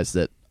realize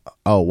that,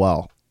 oh,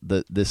 well,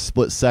 this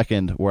split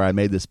second where I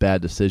made this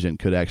bad decision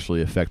could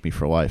actually affect me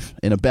for life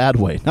in a bad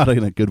way, not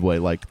in a good way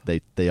like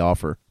they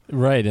offer.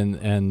 Right,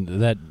 and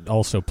that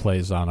also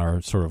plays on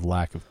our sort of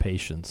lack of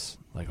patience.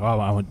 Like, oh,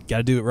 I got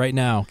to do it right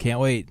now. Can't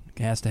wait.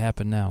 It has to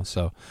happen now.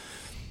 So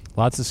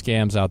lots of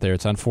scams out there.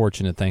 It's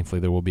unfortunate. Thankfully,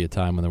 there will be a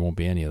time when there won't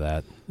be any of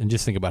that. And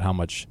just think about how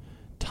much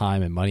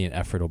time and money and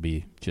effort will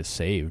be just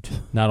saved,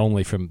 not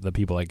only from the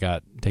people that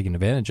got taken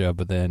advantage of,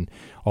 but then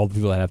all the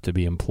people that have to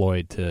be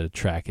employed to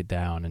track it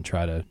down and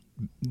try to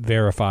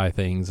verify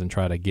things and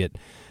try to get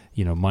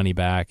money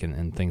back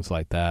and things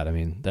like that. I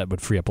mean, that would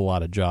free up a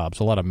lot of jobs,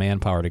 a lot of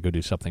manpower to go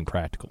do something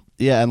practical.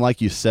 Yeah, and like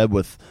you said,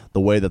 with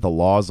the way that the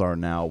laws are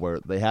now, where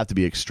they have to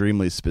be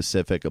extremely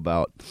specific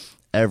about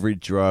every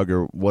drug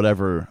or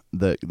whatever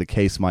the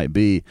case might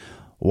be,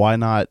 why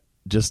not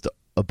just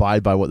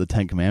abide by what the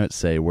Ten Commandments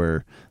say,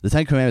 where the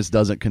Ten Commandments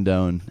doesn't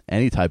condone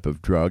any type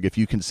of drug. If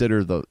you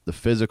consider the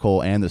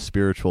physical and the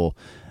spiritual,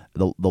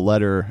 the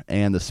letter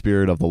and the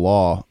spirit of the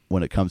law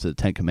when it comes to the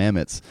Ten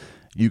Commandments,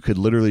 you could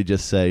literally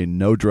just say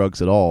no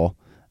drugs at all,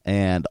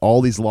 and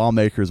all these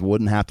lawmakers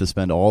wouldn't have to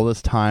spend all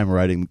this time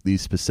writing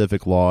these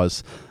specific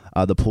laws.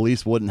 The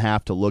police wouldn't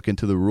have to look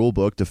into the rule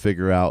book to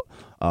figure out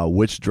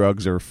which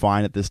drugs are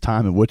fine at this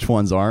time and which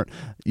ones aren't.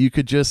 You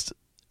could just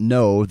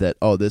know that,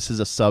 oh, this is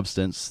a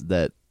substance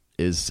that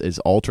is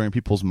altering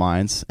people's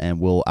minds, and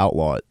we'll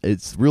outlaw it.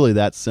 It's really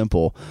that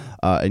simple,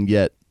 and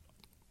yet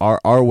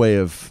our way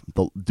of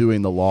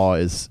doing the law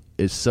is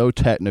so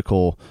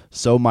technical,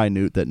 so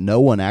minute that no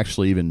one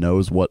actually even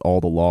knows what all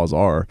the laws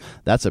are.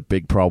 That's a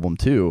big problem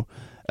too.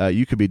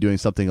 You could be doing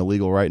something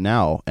illegal right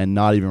now and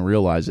not even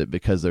realize it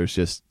because there's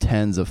just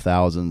tens of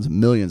thousands,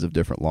 millions of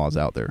different laws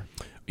out there.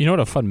 You know what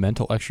a fun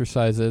mental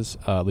exercise is,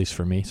 at least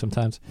for me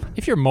sometimes?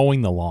 If you're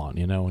mowing the lawn,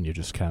 and you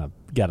just kind of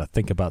got to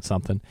think about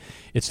something,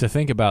 it's to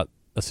think about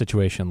a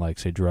situation like,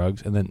 say,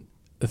 drugs, and then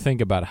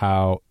think about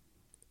how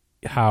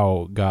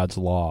God's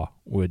law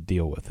would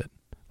deal with it.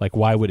 Like,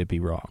 why would it be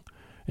wrong?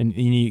 And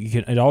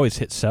it always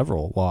hits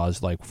several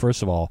laws. Like,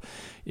 first of all,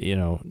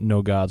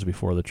 no gods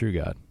before the true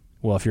God.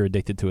 Well, if you're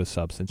addicted to a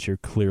substance, you're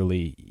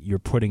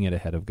putting it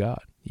ahead of God.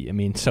 I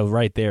mean, so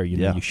right there,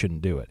 you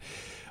shouldn't do it.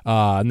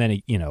 And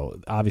then,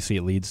 obviously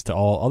it leads to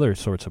all other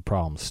sorts of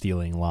problems: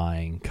 stealing,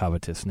 lying,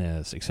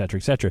 covetousness, et cetera,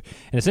 et cetera.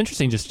 And it's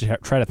interesting just to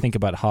try to think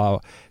about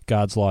how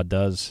God's law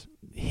does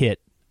hit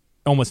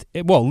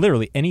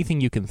literally anything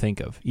you can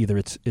think of. Either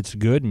it's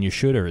good and you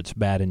should, or it's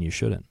bad and you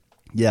shouldn't.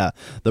 Yeah,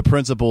 the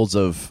principles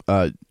of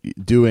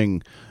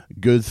doing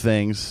good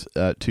things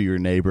to your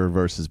neighbor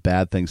versus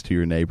bad things to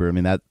your neighbor. I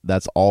mean,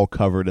 that's all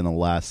covered in the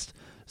last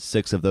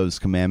 6 of those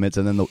commandments,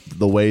 and then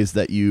the ways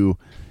that you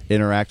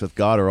interact with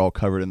God are all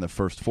covered in the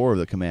first 4 of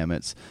the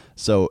commandments.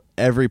 So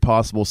every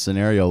possible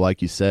scenario,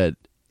 like you said,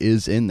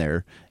 is in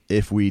there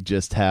if we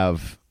just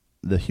have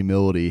the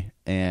humility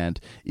and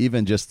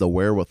even just the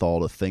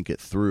wherewithal to think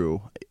it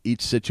through.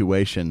 Each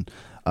situation,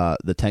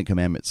 the 10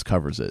 Commandments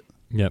covers it.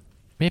 Yep.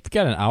 If you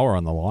got an hour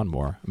on the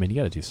lawnmower, I mean, you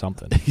got to do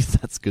something.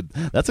 That's good.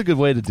 That's a good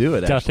way to do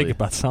it. Got to think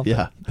about something.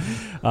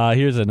 Yeah.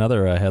 Here's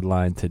another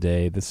headline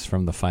today. This is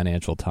from the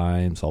Financial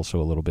Times, also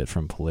a little bit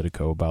from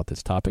Politico about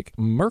this topic.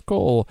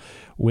 Merkel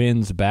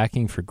wins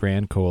backing for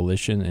Grand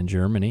Coalition in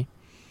Germany.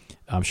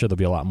 I'm sure there'll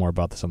be a lot more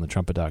about this on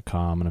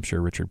thetrumpet.com, and I'm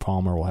sure Richard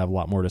Palmer will have a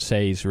lot more to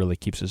say. He really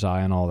keeps his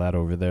eye on all that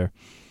over there.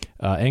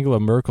 Angela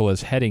Merkel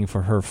is heading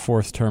for her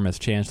 4th term as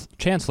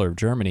Chancellor of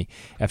Germany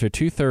after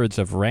 2/3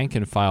 of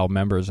rank-and-file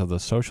members of the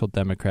Social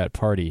Democratic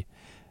Party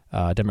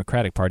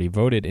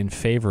voted in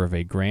favor of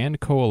a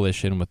grand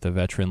coalition with the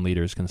veteran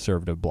leader's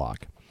conservative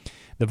bloc.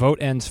 The vote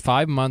ends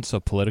 5 months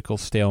of political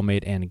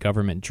stalemate and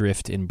government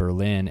drift in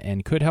Berlin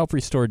and could help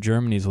restore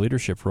Germany's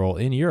leadership role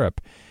in Europe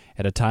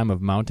at a time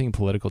of mounting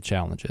political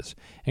challenges,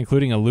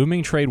 including a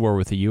looming trade war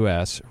with the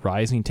U.S.,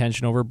 rising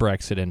tension over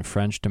Brexit, and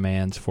French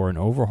demands for an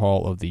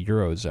overhaul of the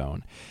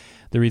Eurozone.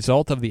 The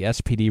result of the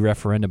SPD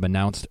referendum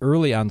announced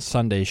early on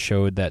Sunday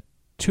showed that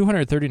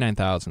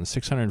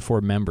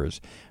 239,604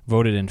 members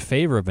voted in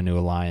favor of a new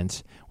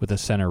alliance with the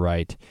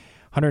center-right.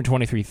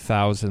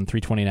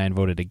 123,329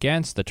 voted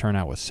against. The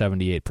turnout was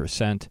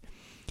 78%.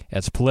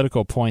 As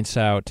Politico points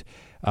out,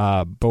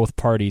 both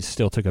parties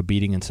still took a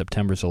beating in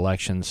September's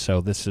elections,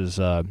 so this is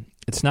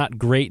it's not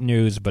great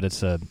news, but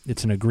it's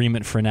an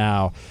agreement for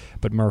now.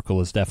 But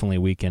Merkel is definitely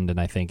weakened, and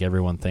I think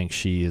everyone thinks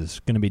she is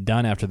going to be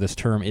done after this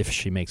term if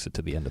she makes it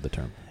to the end of the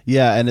term.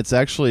 Yeah, and it's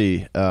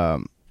actually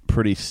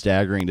pretty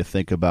staggering to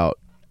think about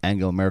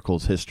Angela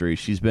Merkel's history.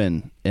 She's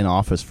been in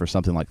office for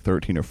something like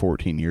 13 or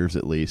 14 years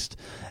at least,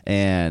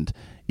 and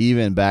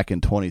even back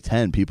in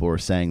 2010, people were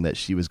saying that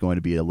she was going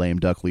to be a lame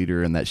duck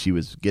leader and that she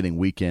was getting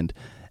weakened.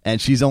 And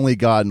she's only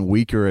gotten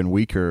weaker and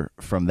weaker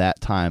from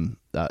that time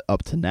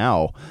up to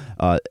now.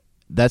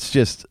 That's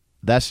just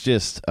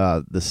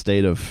the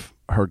state of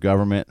her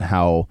government,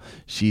 how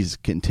she's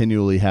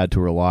continually had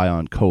to rely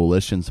on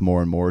coalitions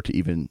more and more to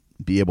even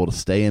be able to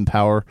stay in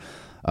power.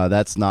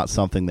 That's not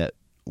something that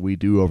we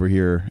do over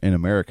here in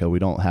America. We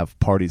don't have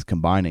parties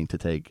combining to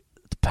take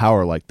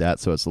power like that,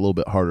 so it's a little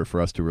bit harder for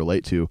us to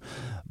relate to.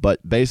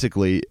 But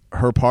basically,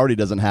 her party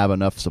doesn't have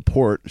enough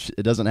support.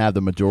 It doesn't have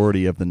the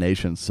majority of the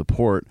nation's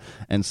support.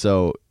 And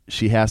so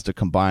she has to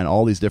combine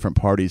all these different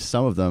parties,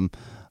 some of them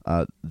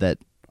that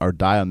are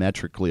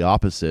diametrically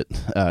opposite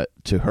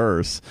to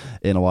hers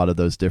in a lot of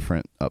those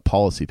different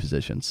policy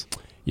positions.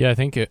 Yeah, I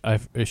think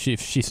if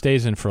she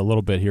stays in for a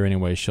little bit here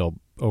anyway, she'll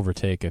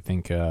overtake, I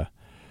think,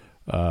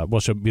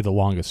 she'll be the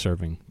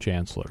longest-serving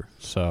chancellor.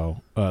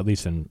 So at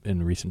least in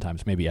recent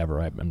times, maybe ever.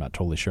 I'm not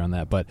totally sure on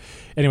that. But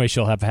anyway,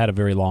 she'll have had a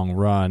very long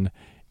run,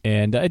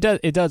 and it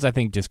does. I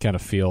think just kind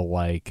of feel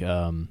like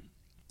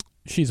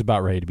she's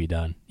about ready to be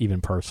done,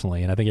 even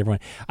personally. And I think everyone.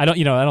 I don't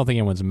think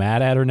anyone's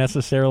mad at her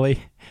necessarily.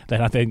 They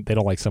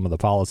don't like some of the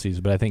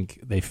policies, but I think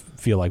they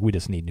feel like we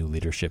just need new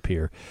leadership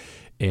here.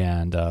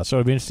 And so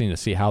it'll be interesting to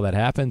see how that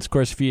happens. Of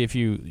course, if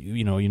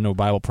you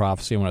Bible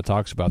prophecy and what it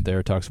talks about there,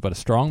 it talks about a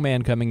strong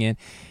man coming in,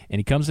 and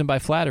he comes in by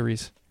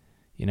flatteries.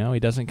 He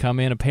doesn't come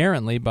in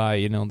apparently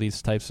by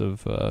these types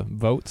of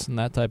votes and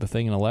that type of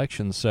thing in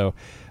elections. So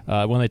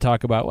when they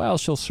talk about, well,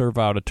 she'll serve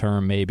out a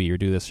term maybe or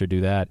do this or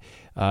do that,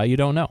 you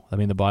don't know. I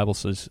mean, the Bible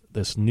says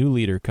this new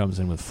leader comes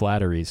in with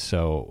flatteries.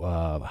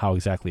 So how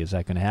exactly is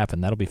that going to happen?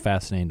 That'll be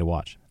fascinating to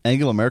watch.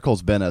 Angela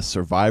Merkel's been a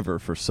survivor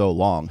for so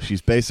long.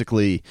 She's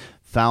basically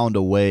found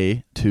a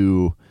way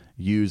to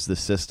use the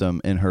system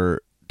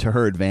to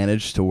her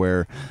advantage, to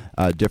where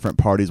different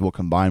parties will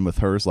combine with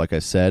hers, like I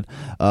said.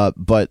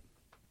 But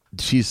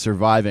she's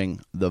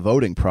surviving the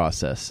voting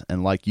process.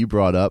 And like you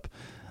brought up,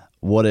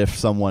 what if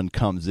someone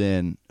comes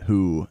in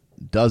who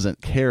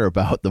doesn't care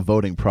about the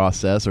voting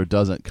process or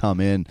doesn't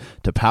come in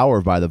to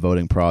power by the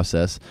voting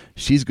process?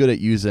 She's good at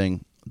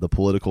using the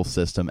political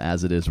system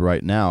as it is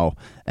right now.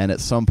 And at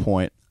some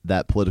point,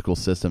 that political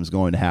system is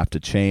going to have to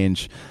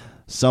change.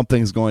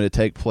 Something's going to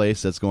take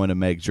place that's going to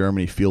make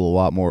Germany feel a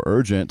lot more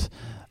urgent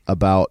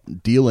about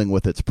dealing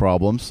with its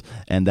problems,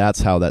 and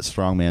that's how that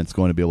strongman is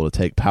going to be able to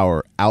take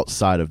power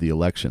outside of the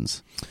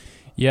elections.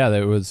 Yeah,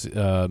 there was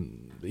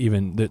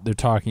even they're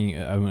talking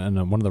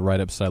in one of the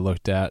write-ups I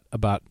looked at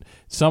about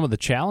some of the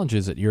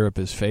challenges that Europe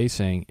is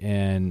facing,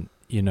 and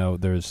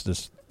there's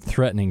this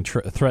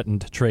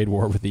threatened trade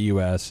war with the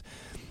U.S.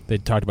 They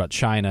talked about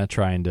China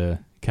trying to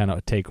kind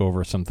of take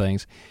over some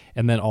things,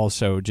 and then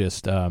also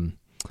just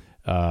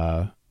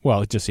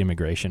just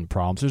immigration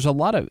problems. There's a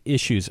lot of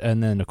issues,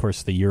 and then of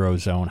course the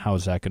Eurozone. How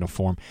is that going to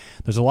form?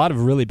 There's a lot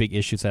of really big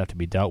issues that have to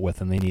be dealt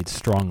with, and they need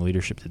strong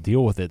leadership to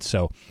deal with it.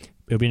 So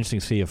it'll be interesting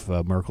to see if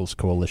Merkel's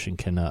coalition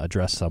can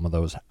address some of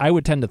those. I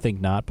would tend to think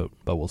not, but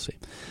we'll see.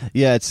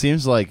 Yeah, it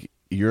seems like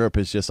Europe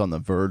is just on the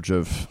verge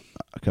of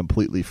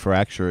completely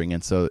fracturing,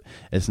 and so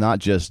it's not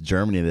just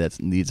Germany that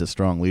needs a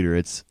strong leader,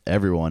 it's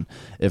everyone.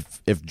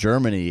 If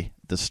Germany,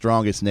 the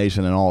strongest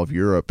nation in all of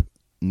Europe,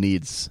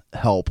 needs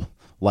help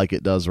like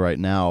it does right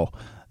now,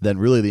 then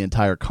really the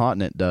entire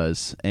continent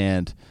does.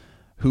 And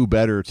who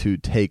better to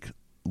take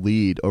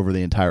lead over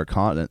the entire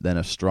continent than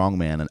a strong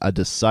man, a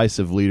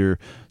decisive leader,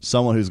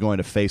 someone who's going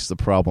to face the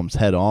problems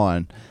head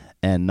on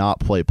and not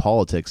play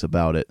politics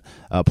about it.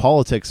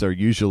 Politics are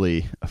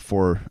usually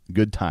for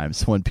good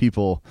times when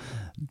people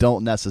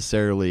don't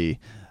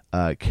necessarily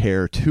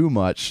care too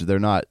much. They're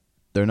not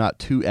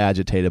too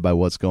agitated by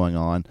what's going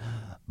on.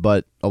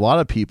 But a lot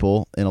of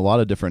people in a lot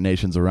of different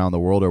nations around the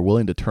world are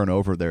willing to turn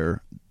over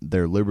their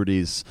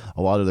liberties,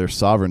 a lot of their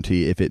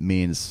sovereignty, if it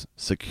means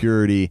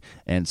security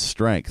and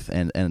strength,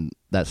 and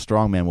that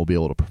strong man will be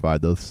able to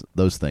provide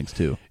those things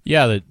too.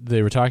 Yeah,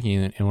 they were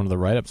talking in one of the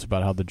write-ups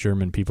about how the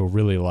German people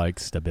really like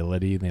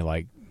stability, and they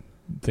like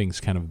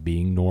things kind of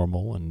being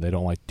normal, and they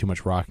don't like too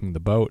much rocking the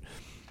boat.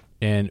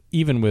 And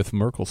even with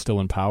Merkel still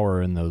in power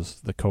and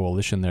the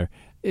coalition there,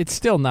 it's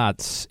still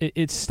not.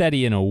 It's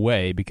steady in a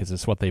way because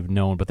it's what they've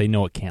known, but they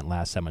know it can't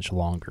last that much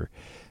longer.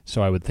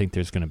 So I would think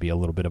there's going to be a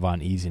little bit of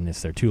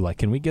uneasiness there too. Like,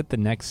 can we get the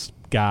next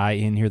guy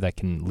in here that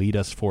can lead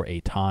us for a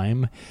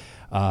time?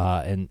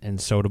 And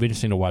so it'll be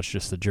interesting to watch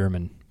just the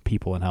German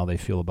people and how they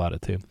feel about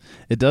it too.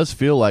 It does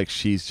feel like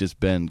she's just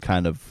been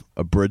kind of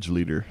a bridge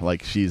leader,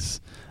 like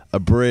she's a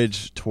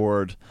bridge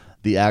toward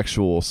the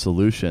actual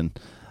solution,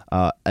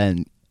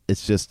 and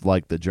it's just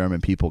like the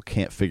German people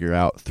can't figure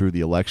out through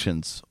the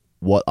elections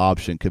what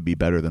option could be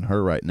better than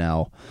her right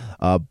now,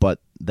 but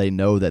they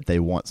know that they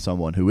want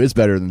someone who is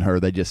better than her.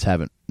 They just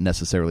haven't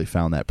necessarily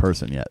found that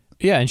person yet.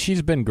 Yeah, and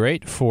she's been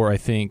great for, I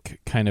think,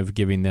 kind of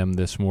giving them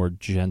this more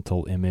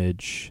gentle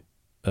image,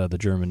 the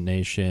German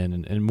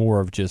nation, and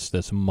more of just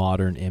this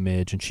modern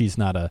image. And she's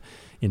not a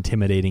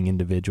intimidating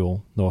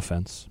individual. No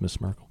offense,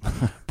 Miss Merkel.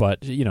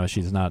 But,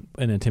 she's not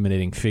an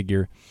intimidating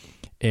figure.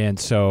 And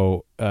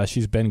so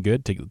she's been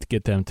good to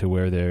get them to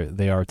where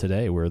they are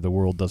today, where the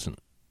world doesn't,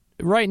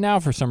 right now,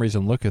 for some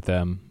reason, look at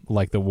them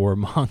like the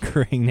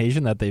warmongering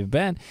nation that they've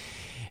been.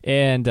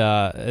 And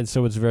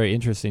so it's very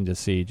interesting to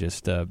see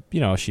just,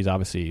 she's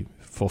obviously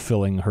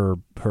fulfilling her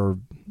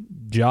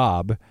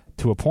job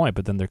to a point,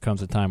 but then there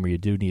comes a time where you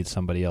do need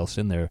somebody else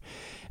in there,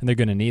 and they're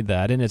going to need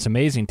that. And it's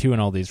amazing, too, in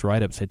all these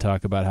write-ups, they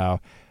talk about how,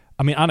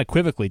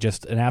 unequivocally,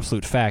 just an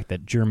absolute fact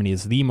that Germany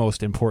is the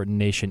most important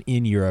nation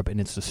in Europe,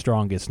 and it's the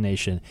strongest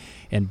nation,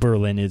 and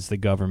Berlin is the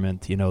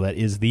government, that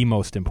is the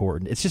most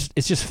important.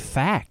 It's just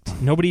fact.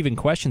 Nobody even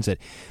questions it.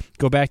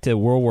 Go back to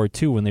World War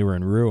II when they were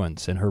in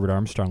ruins, and Herbert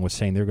Armstrong was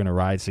saying they're going to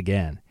rise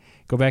again.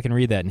 Go back and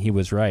read that, and he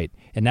was right.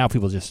 And now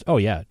people just, oh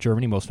yeah,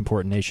 Germany, most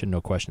important nation,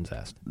 no questions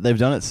asked. They've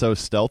done it so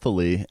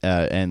stealthily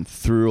and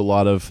through a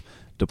lot of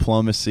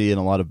diplomacy and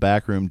a lot of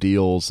backroom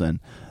deals, and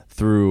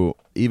through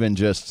even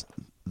just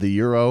the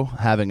euro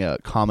having a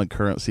common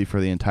currency for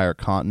the entire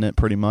continent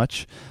pretty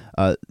much.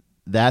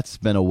 That's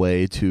been a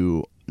way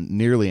to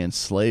nearly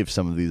enslave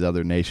some of these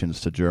other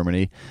nations to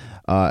Germany.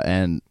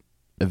 And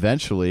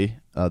eventually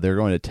they're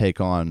going to take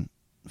on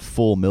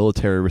full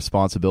military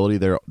responsibility.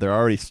 They're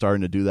already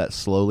starting to do that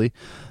slowly.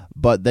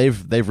 But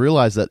they've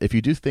realized that if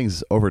you do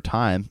things over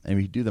time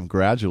and you do them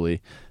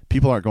gradually,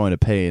 people aren't going to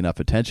pay enough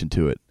attention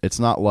to it. It's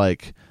not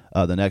like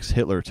the next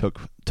Hitler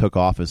took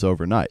office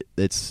overnight.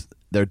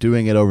 They're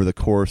doing it over the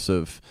course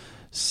of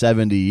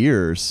 70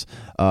 years,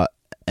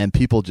 and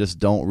people just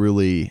don't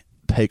really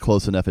pay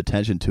close enough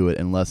attention to it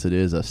unless it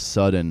is a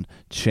sudden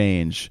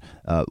change,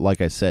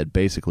 like I said,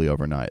 basically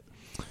overnight.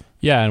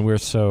 Yeah, and we're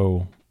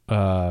so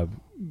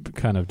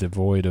kind of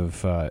devoid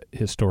of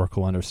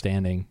historical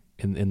understanding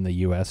in the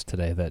U.S.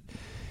 today that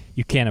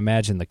you can't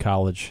imagine the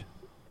college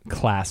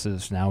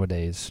classes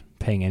nowadays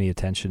paying any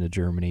attention to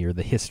Germany or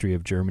the history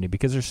of Germany,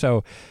 because they're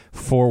so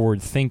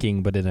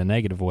forward-thinking, but in a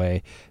negative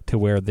way, to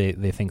where they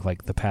think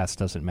like the past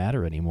doesn't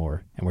matter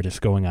anymore, and we're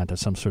just going on to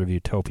some sort of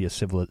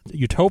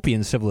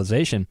utopian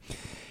civilization.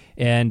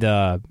 And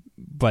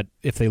but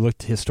if they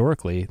looked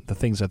historically, the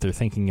things that they're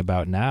thinking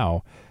about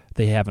now,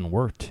 they haven't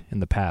worked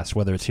in the past,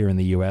 whether it's here in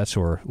the U.S.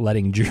 or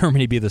letting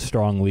Germany be the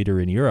strong leader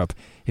in Europe.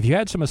 If you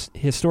had some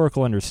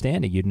historical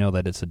understanding, you'd know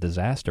that it's a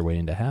disaster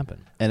waiting to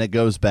happen. And it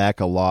goes back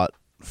a lot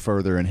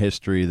further in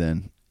history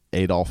than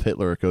Adolf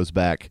Hitler. It goes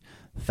back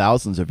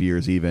thousands of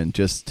years, even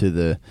just to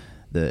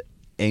the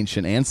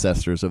ancient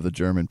ancestors of the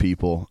German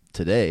people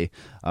today.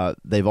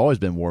 They've always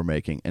been war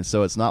making, and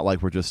so it's not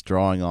like we're just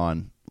drawing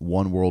on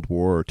one world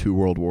war or two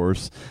world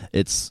wars.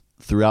 It's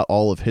throughout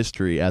all of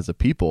history as a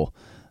people,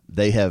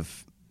 they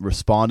have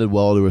responded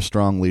well to a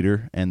strong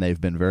leader, and they've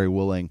been very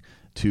willing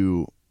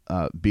to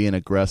be an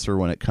aggressor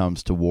when it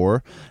comes to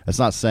war. It's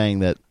not saying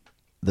that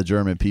the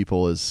German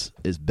people is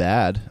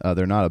bad.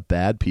 They're not a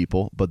bad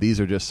people, but these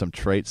are just some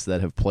traits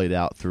that have played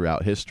out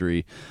throughout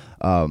history.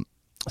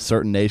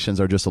 Certain nations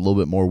are just a little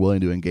bit more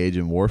willing to engage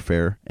in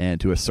warfare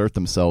and to assert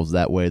themselves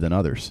that way than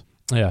others.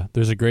 Yeah,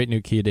 there's a great new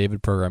Kia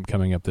David program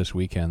coming up this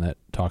weekend that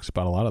talks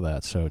about a lot of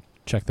that, so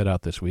check that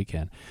out this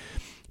weekend.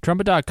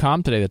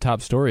 Trumpet.com today, the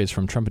top story is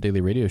from Trumpet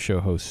Daily Radio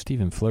Show host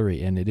Stephen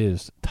Flurry, and it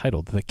is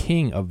titled, "The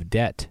King of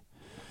Debt.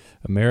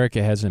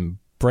 America has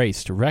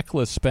embraced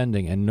reckless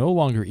spending and no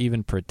longer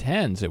even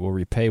pretends it will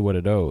repay what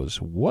it owes.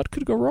 What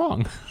could go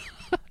wrong?"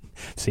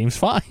 Seems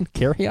fine.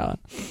 Carry on.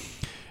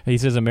 He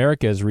says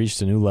America has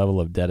reached a new level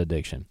of debt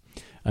addiction.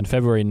 On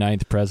February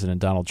 9th,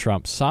 President Donald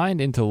Trump signed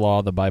into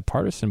law the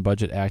Bipartisan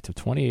Budget Act of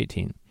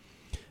 2018.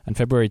 On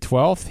February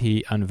 12th,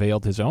 he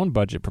unveiled his own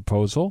budget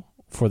proposal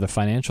for the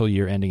financial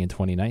year ending in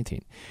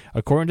 2019.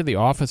 According to the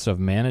Office of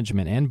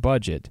Management and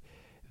Budget,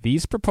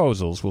 these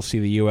proposals will see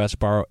the U.S.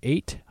 borrow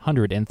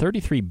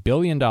 $833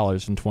 billion in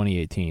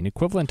 2018,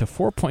 equivalent to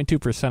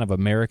 4.2% of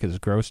America's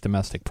gross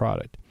domestic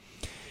product.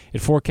 It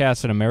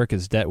forecasts that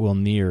America's debt will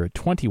near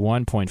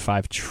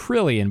 $21.5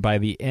 trillion by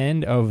the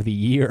end of the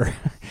year.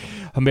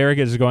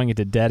 America is going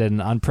into debt at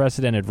an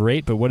unprecedented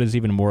rate, but what is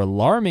even more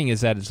alarming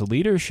is that its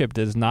leadership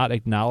does not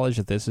acknowledge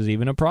that this is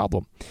even a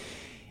problem.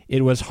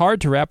 It was hard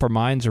to wrap our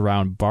minds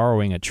around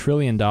borrowing $1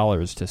 trillion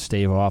to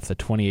stave off the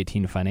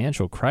 2018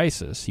 financial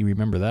crisis. You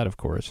remember that, of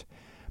course.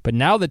 But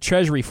now the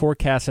Treasury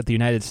forecasts that the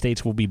United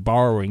States will be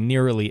borrowing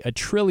nearly $1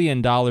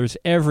 trillion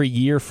every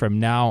year from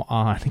now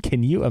on.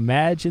 Can you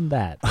imagine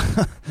that?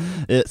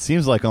 It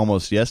seems like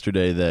almost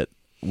yesterday that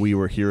we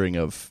were hearing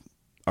of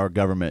our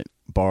government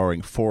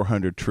borrowing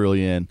 $400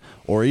 trillion,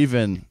 or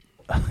even,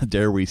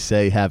 dare we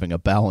say, having a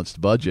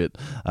balanced budget.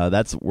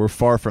 We're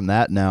far from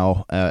that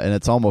now, and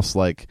it's almost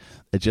like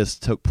it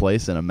just took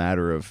place in a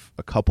matter of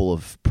a couple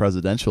of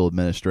presidential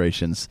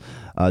administrations.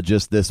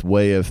 Just this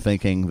way of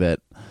thinking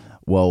that,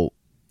 well,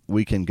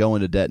 we can go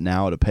into debt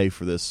now to pay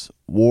for this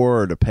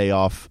war or to pay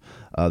off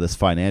this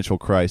financial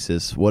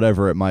crisis,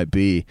 whatever it might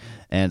be,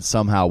 and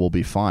somehow we'll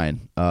be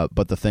fine.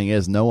 But the thing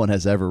is, no one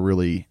has ever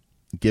really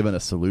given a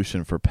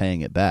solution for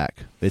paying it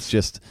back. It's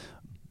just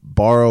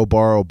borrow,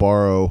 borrow,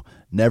 borrow,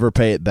 never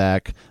pay it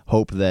back,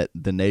 hope that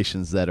the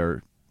nations that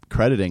are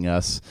crediting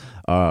us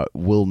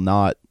will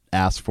not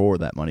ask for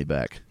that money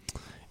back.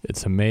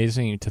 It's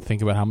amazing to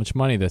think about how much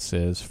money this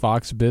is.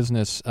 Fox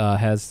Business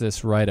has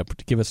this write-up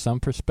to give us some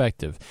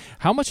perspective.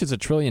 How much is $1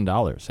 trillion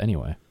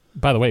anyway?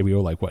 By the way, we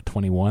owe like, what,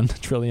 21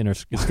 trillion, or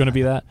it's going to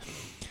be that?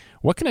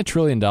 What can $1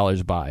 trillion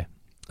buy?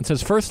 It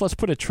says, first, let's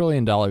put $1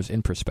 trillion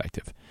in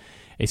perspective.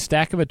 A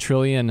stack of $1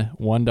 trillion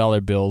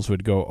 $1 bills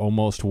would go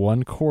almost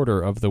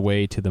 1/4 of the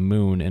way to the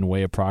moon and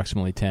weigh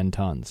approximately 10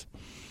 tons.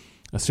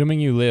 Assuming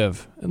you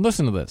live, and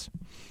listen to this,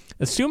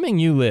 assuming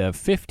you live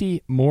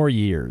 50 more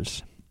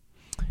years,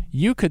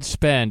 you could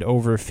spend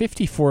over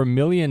 $54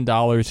 million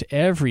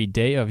every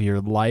day of your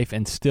life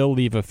and still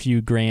leave a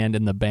few grand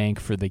in the bank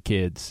for the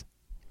kids.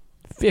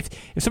 If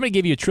somebody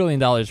gave you $1 trillion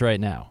right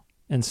now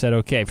and said,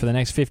 okay, for the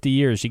next 50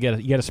 years, you got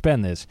to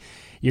spend this,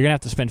 you're going to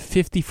have to spend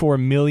 $54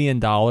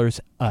 million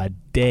a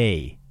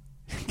day.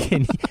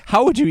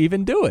 How would you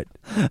even do it?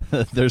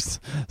 There's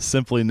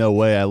simply no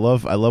way. I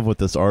love what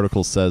this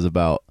article says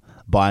about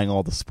buying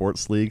all the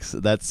sports leagues.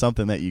 That's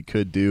something that you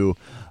could do.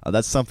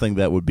 That's something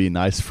that would be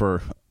nice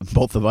for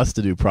both of us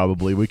to do,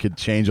 probably. We could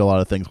change a lot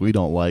of things we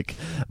don't like,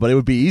 but it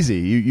would be easy.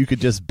 You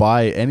could just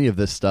buy any of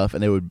this stuff,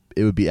 and it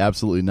would be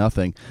absolutely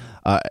nothing.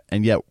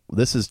 And yet,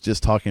 this is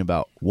just talking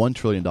about $1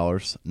 trillion,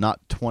 not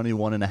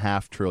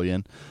 $21.5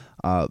 trillion,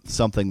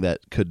 something that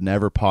could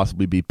never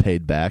possibly be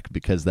paid back,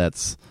 because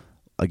that's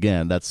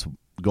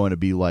going to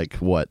be like,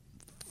 what,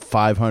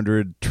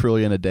 500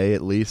 trillion a day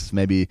at least,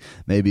 maybe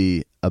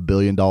 $1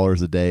 billion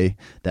a day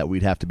that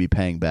we'd have to be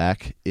paying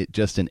back, it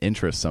just in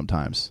interest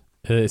sometimes.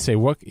 They say,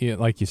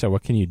 like you said,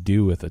 what can you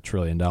do with $1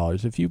 trillion?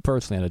 If you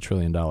personally had $1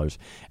 trillion,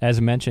 as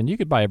mentioned, you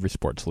could buy every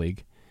sports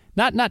league.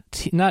 Not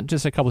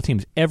just a couple of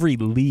teams, every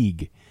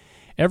league.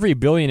 Every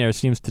billionaire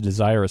seems to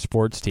desire a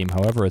sports team.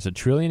 However, as a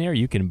trillionaire,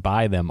 you can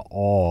buy them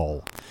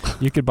all.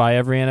 You could buy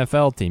every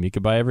NFL team. You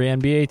could buy every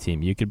NBA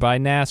team. You could buy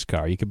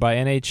NASCAR. You could buy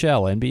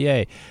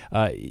NHL,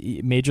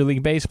 NBA, Major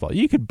League Baseball.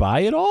 You could buy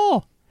it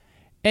all.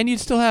 And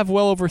you'd still have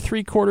well over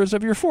 3/4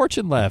 of your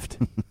fortune left.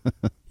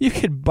 You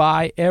could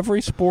buy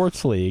every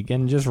sports league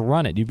and just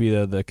run it. You'd be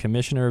the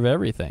commissioner of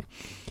everything.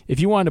 If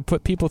you wanted to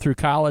put people through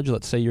college,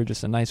 let's say you're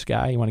just a nice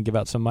guy, you want to give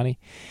out some money,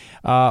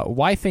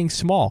 why think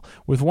small?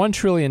 With $1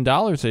 trillion,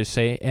 they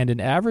say, and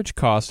an average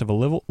cost of a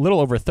little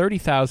over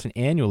 $30,000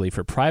 annually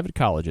for private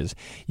colleges,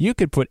 you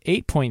could put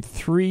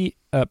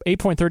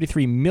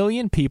 8.33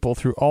 million people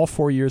through all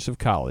 4 years of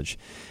college.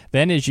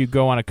 Then as you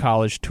go on a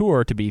college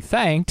tour to be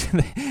thanked,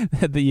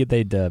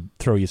 they'd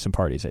throw you some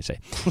parties, they say.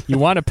 You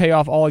want to pay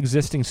off all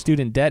existing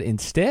student debt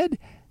instead?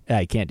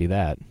 You can't do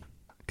that.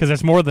 Because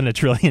there's more than $1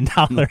 trillion.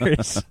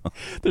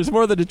 There's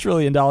more than $1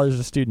 trillion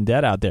of student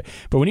debt out there.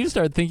 But when you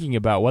start thinking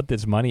about what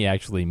this money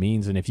actually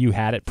means, and if you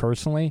had it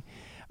personally,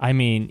 I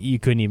mean, you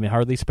couldn't even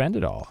hardly spend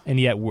it all. And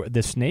yet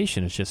this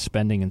nation is just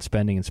spending and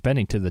spending and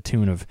spending to the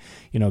tune of,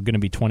 going to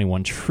be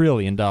 $21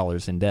 trillion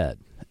in debt.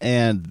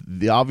 And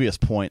the obvious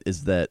point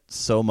is that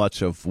so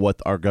much of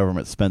what our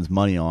government spends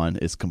money on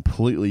is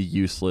completely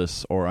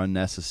useless or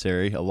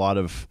unnecessary. A lot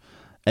of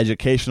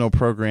educational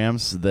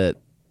programs that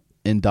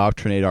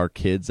indoctrinate our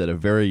kids at a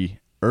very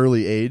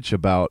early age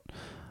about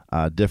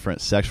different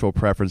sexual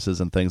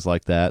preferences and things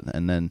like that.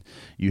 And then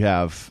you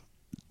have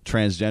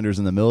transgenders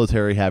in the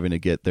military having to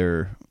get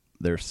their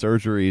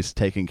surgeries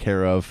taken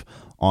care of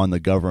on the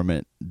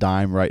government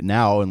dime right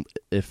now, and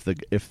if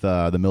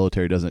the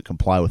military doesn't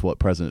comply with what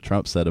President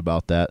Trump said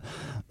about that,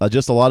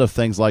 just a lot of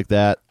things like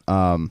that.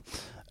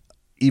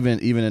 Even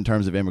in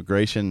terms of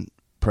immigration,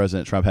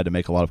 President Trump had to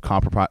make a lot of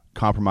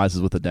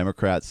compromises with the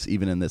Democrats,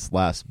 even in this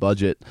last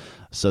budget,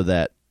 so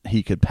that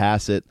he could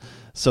pass it.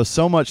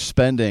 So much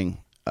spending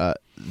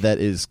that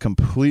is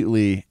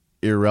completely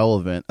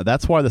irrelevant.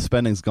 That's why the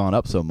spending's gone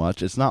up so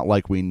much. It's not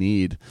like we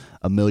need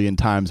 1 million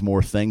times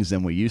more things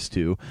than we used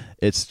to.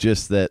 It's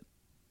just that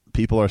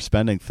people are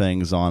spending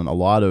things on a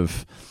lot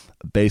of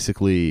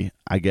basically,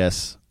 I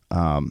guess,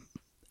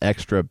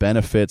 extra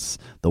benefits,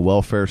 the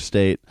welfare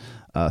state,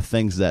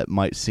 things that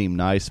might seem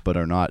nice but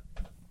are not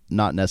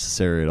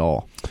necessary at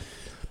all.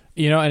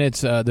 And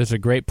it's there's a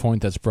great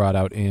point that's brought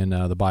out in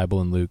the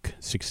Bible in Luke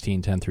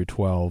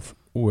 16:10-12,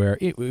 where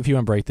if you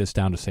want to break this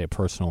down to, say, a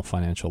personal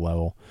financial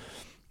level,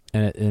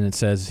 and it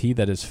says, "He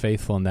that is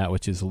faithful in that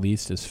which is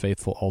least is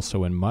faithful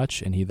also in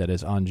much, and he that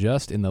is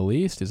unjust in the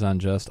least is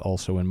unjust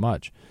also in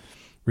much."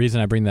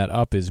 Reason I bring that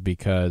up is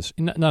because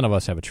none of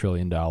us have $1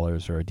 trillion or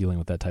are dealing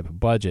with that type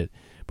of budget,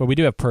 but we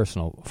do have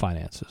personal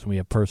finances, and we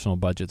have personal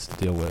budgets to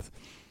deal with.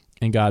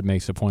 And God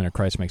makes a point, or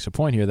Christ makes a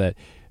point here that,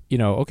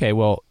 okay,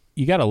 well,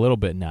 you got a little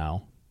bit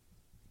now.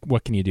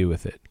 What can you do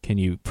with it? Can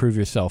you prove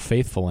yourself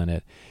faithful in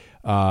it?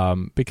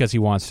 Because he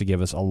wants to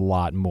give us a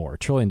lot more. $1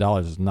 trillion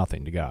is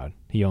nothing to God.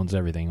 He owns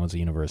everything. He owns the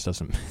universe.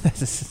 Doesn't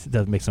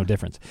makes no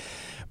difference.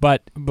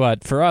 But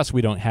for us,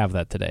 we don't have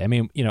that today. I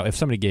mean, if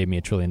somebody gave me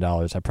 $1 trillion,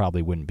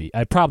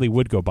 I probably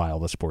would go buy all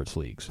the sports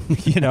leagues,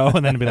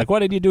 and then be like, what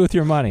did you do with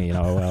your money?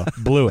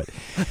 Blew it.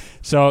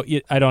 So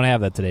I don't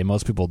have that today.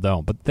 Most people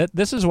don't. But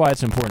this is why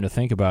it's important to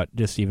think about,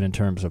 just even in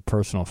terms of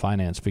personal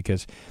finance,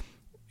 because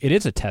it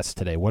is a test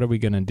today. What are we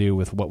going to do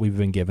with what we've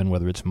been given,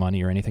 whether it's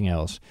money or anything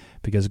else?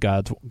 Because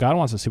God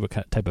wants to see what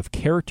type of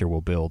character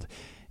we'll build,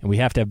 and we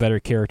have to have better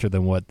character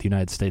than what the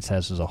United States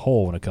has as a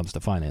whole when it comes to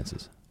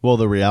finances. Well,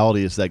 the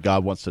reality is that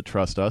God wants to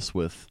trust us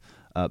with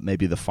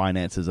maybe the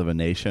finances of a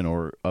nation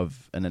or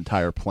of an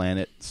entire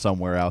planet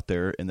somewhere out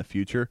there in the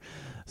future.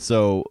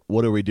 So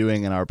what are we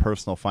doing in our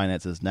personal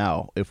finances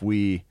now? If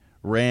we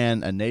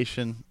ran a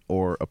nation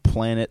or a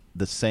planet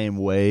the same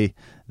way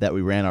that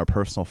we ran our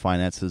personal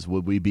finances,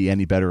 would we be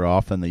any better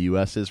off than the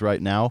U.S. is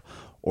right now?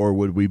 Or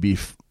would we be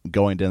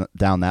going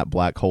down that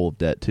black hole of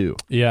debt too?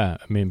 Yeah,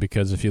 I mean,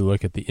 because if you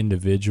look at the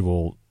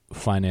individual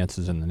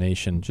finances in the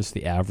nation, just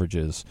the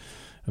averages,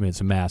 I mean,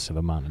 it's a massive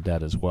amount of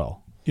debt as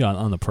well,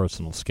 on the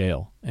personal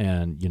scale.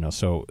 And,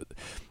 so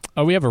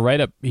we have a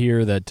write-up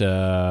here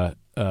that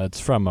it's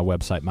from a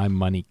website, My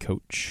Money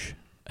Coach,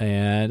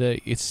 and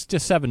it's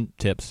just 7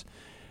 tips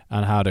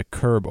on how to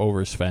curb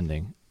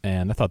overspending.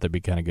 And I thought that'd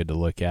be kind of good to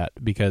look at,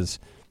 because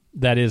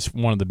that is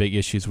one of the big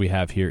issues we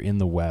have here in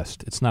the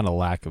West. It's not a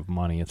lack of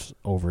money, it's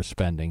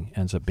overspending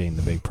ends up being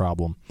the big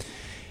problem.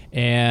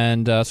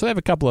 And so they have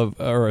a couple of,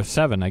 or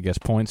 7, I guess,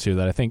 points here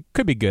that I think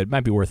could be good,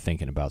 might be worth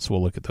thinking about. So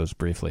we'll look at those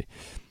briefly.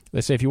 They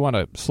say if you want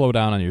to slow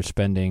down on your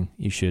spending,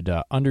 you should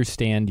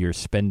understand your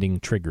spending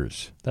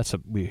triggers.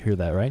 We hear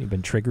that, right? You've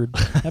been triggered.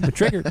 I've been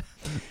triggered.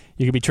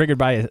 You could be triggered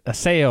by a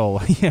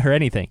sale or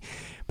anything.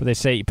 But they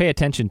say pay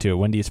attention to it.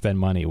 When do you spend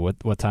money?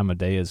 What time of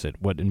day is it?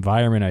 What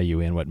environment are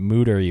you in? What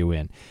mood are you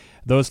in?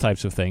 Those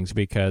types of things,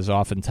 because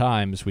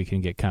oftentimes we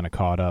can get kind of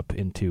caught up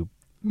into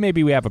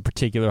maybe we have a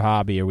particular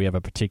hobby or we have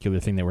a particular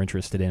thing that we're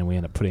interested in, and we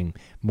end up putting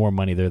more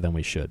money there than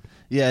we should.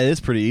 Yeah, it is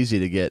pretty easy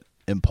to get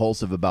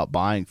impulsive about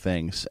buying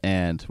things,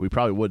 and we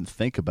probably wouldn't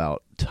think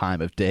about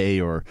time of day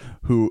or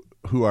who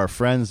our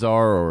friends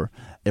are, or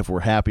if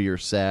we're happy or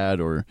sad,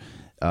 or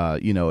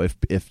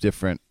if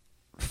different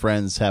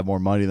friends have more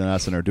money than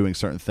us and are doing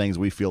certain things,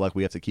 we feel like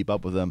we have to keep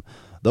up with them.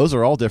 Those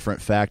are all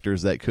different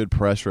factors that could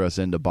pressure us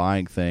into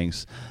buying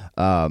things,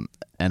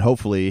 and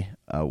hopefully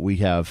we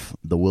have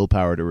the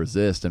willpower to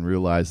resist and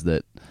realize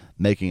that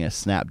making a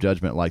snap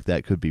judgment like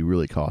that could be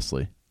really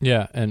costly.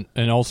 Yeah, and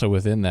also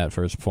within that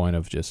first point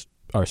of just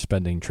our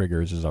spending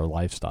triggers is our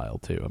lifestyle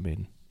too. I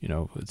mean,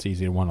 it's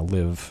easy to want to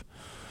live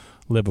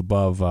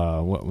above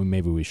what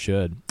maybe we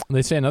should.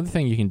 They say another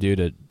thing you can do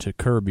to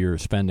curb your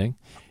spending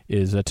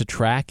is to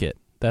track it.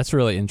 That's a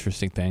really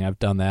interesting thing. I've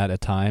done that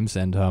at times,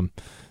 and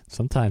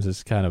sometimes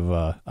it's kind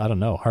of I don't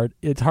know, hard.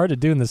 It's hard to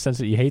do in the sense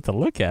that you hate to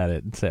look at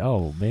it and say,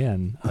 "Oh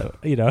man,"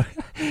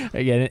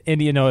 Again,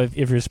 and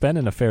if you're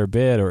spending a fair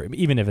bit, or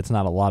even if it's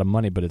not a lot of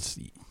money, but it's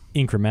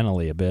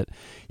incrementally a bit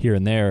here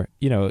and there,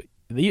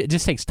 it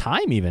just takes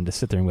time even to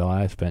sit there and go,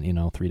 I spent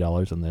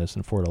 $3 on this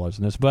and $4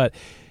 on this, but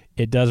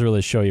it does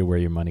really show you where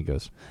your money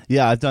goes.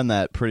 Yeah, I've done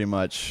that pretty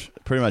much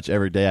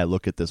every day. I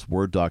look at this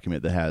Word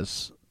document that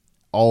has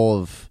all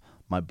of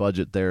my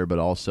budget there, but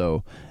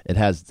also it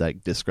has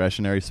like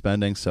discretionary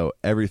spending. So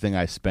everything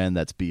I spend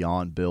that's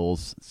beyond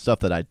bills, stuff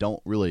that I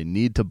don't really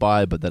need to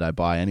buy, but that I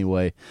buy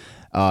anyway,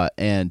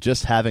 and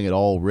just having it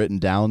all written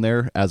down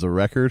there as a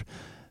record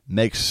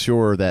makes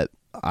sure that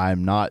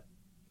I'm not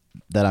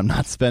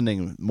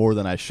spending more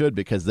than I should,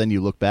 because then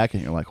you look back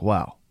and you're like,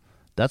 wow,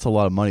 that's a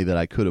lot of money that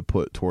I could have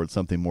put towards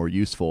something more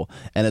useful,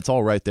 and it's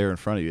all right there in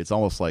front of you. It's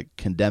almost like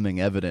condemning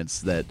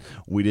evidence that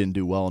we didn't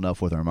do well enough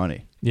with our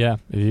money. Yeah,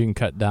 if you can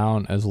cut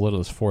down as little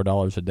as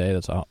 $4 a day,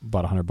 that's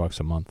about $100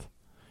 a month.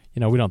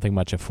 We don't think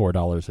much of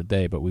 $4 a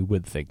day, but we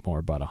would think more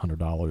about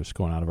 $100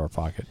 going out of our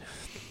pocket.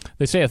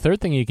 They say a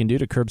third thing you can do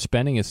to curb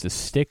spending is to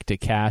stick to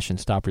cash and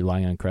stop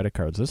relying on credit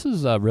cards. This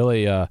is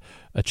really a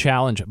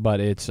challenge,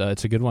 but it's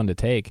a good one to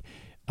take.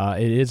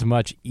 It is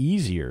much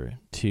easier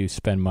to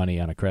spend money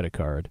on a credit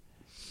card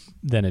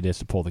than it is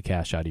to pull the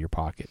cash out of your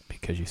pocket,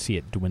 because you see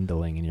it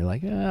dwindling and you're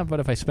like, but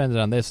if I spend it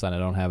on this, then I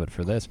don't have it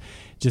for this.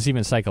 Just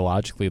even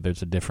psychologically,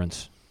 there's a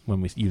difference when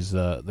we use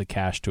the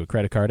cash to a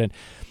credit card. And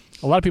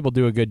a lot of people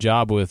do a good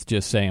job with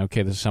just saying,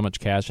 okay, this is how much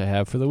cash I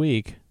have for the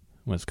week.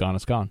 When it's gone,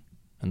 it's gone.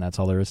 And that's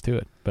all there is to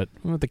it. But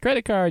with the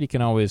credit card, you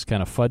can always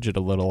kind of fudge it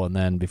a little, and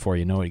then before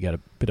you know it, you got a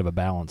bit of a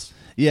balance.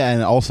 Yeah,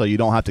 and also you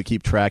don't have to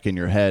keep track in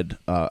your head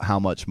how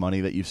much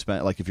money that you've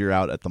spent. Like if you're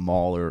out at the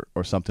mall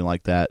or something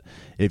like that,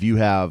 if you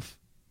have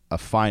a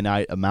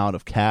finite amount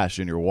of cash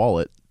in your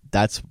wallet,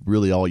 that's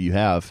really all you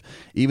have.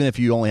 Even if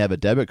you only have a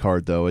debit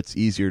card, though, it's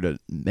easier to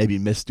maybe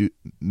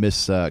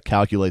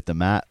miscalculate the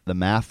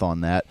math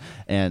on that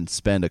and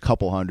spend a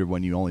couple hundred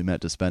when you only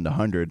meant to spend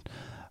 $100.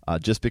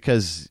 Just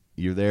because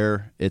you're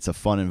there, it's a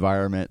fun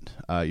environment.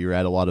 You're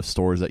at a lot of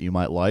stores that you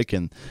might like,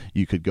 and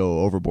you could go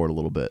overboard a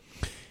little bit.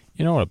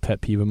 You know what a pet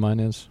peeve of mine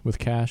is with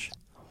cash?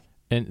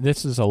 And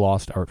this is a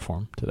lost art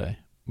form today.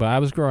 When I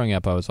was growing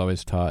up, I was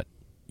always taught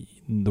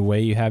the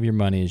way you have your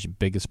money is your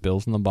biggest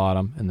bills on the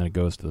bottom, and then it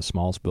goes to the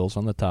smallest bills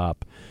on the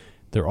top.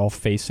 They're all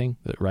facing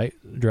the right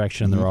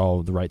direction. Mm-hmm. They're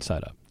all the right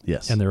side up.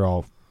 Yes. And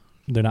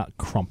they're not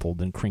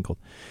crumpled and crinkled.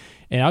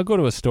 And I'll go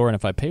to a store, and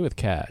if I pay with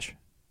cash,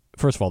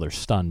 first of all, they're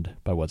stunned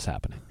by what's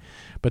happening.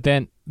 But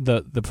then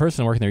the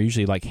person working there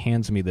usually like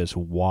hands me this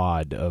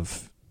wad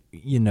of,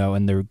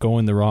 and they're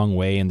going the wrong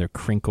way, and they're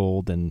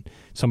crinkled, and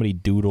somebody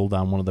doodled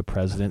on one of the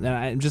presidents. And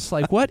I'm just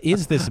like, what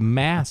is this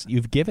mass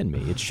you've given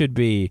me? It should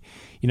be,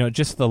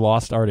 just the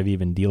lost art of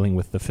even dealing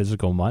with the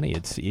physical money.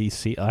 I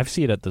see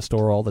it at the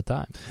store all the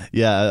time.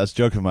 Yeah, I was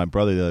joking with my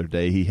brother the other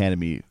day. He handed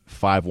me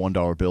 5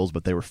 $1 bills,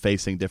 but they were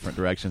facing different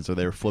directions, so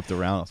they were flipped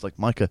around. I was like,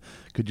 Micah,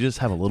 could you just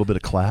have a little bit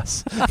of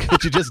class?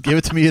 Could you just give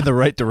it to me in the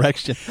right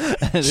direction?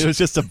 And it was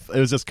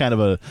just kind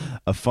of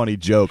a funny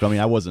joke. I mean,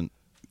 I wasn't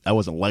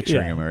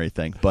lecturing him or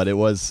anything, but it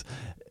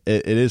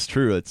is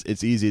true.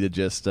 It's easy to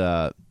just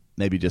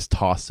maybe just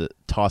toss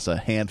a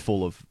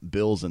handful of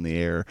bills in the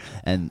air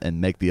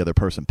and make the other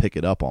person pick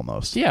it up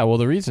almost. Yeah, well,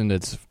 the reason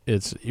it's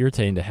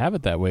irritating to have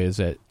it that way is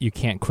that you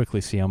can't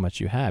quickly see how much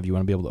you have. You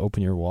want to be able to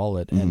open your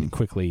wallet and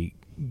quickly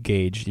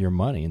gauge your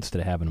money instead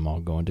of having them all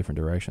go in different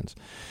directions.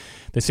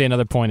 They say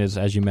another point is,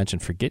 as you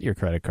mentioned, forget your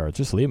credit cards.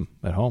 Just leave them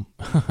at home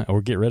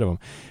or get rid of them,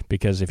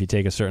 because if you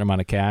take a certain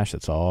amount of cash,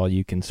 that's all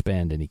you can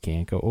spend and you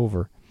can't go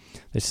over.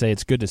 They say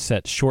it's good to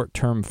set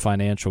short-term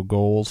financial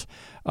goals,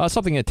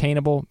 something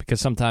attainable, because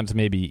sometimes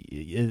maybe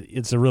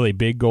it's a really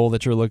big goal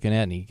that you're looking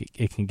at, and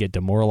it can get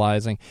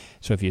demoralizing.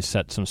 So if you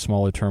set some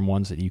smaller-term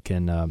ones that you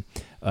can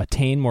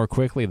attain more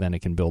quickly, then it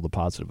can build a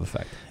positive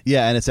effect.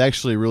 Yeah, and it's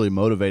actually really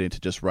motivating to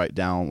just write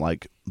down,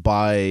 like,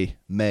 by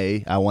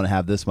May, I want to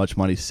have this much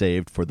money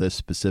saved for this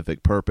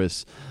specific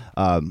purpose.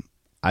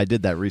 I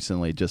did that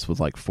recently just with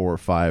like 4 or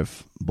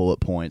 5 bullet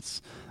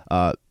points,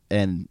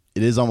 and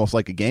it is almost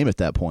like a game at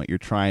that point. You're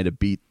trying to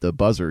beat the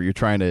buzzer. You're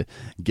trying to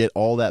get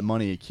all that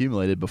money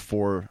accumulated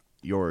before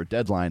your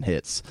deadline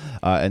hits.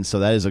 And so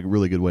that is a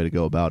really good way to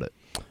go about it.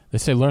 They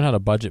say learn how to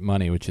budget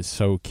money, which is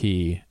so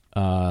key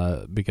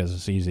because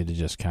it's easy to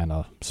just kind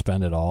of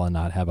spend it all and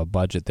not have a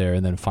budget there.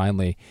 And then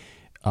finally,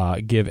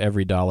 give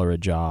every dollar a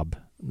job.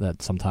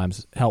 That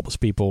sometimes helps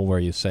people where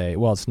you say,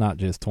 well, it's not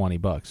just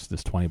 $20.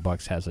 This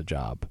 $20 has a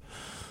job.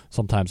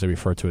 Sometimes they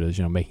refer to it as,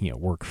 making it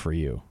work for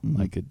you.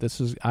 Mm-hmm.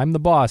 Like I'm the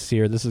boss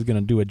here. This is going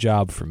to do a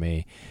job for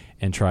me,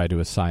 and try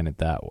to assign it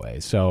that way.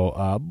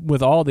 So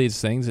with all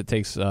these things, it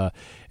takes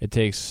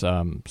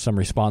some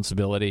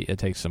responsibility, it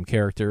takes some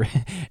character,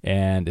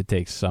 and it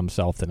takes some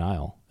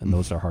self-denial. And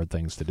those are hard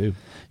things to do.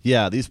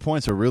 Yeah, these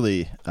points are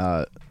really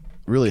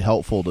really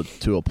helpful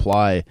to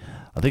apply.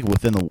 I think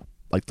within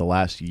the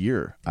last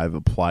year, I've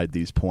applied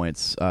these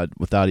points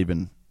without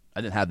even.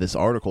 I didn't have this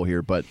article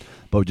here, but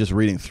just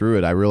reading through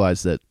it, I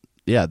realized that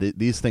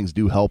these things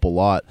do help a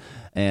lot,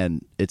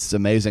 and it's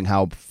amazing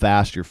how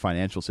fast your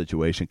financial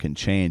situation can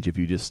change if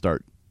you just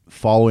start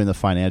following the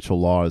financial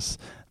laws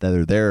that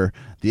are there.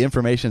 The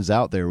information's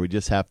out there; we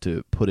just have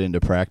to put it into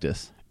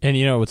practice. And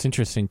what's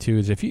interesting too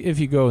is if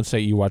you go and say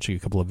you watch a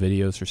couple of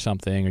videos or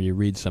something, or you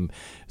read some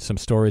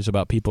stories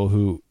about people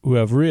who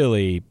have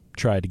really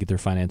tried to get their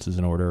finances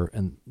in order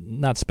and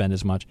not spend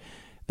as much,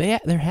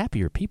 they're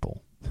happier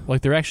people.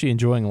 Like they're actually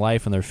enjoying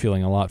life and they're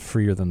feeling a lot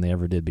freer than they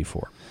ever did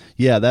before.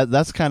 Yeah,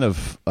 that's kind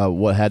of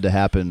what had to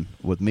happen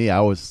with me. I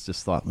always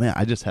just thought, man,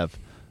 I just have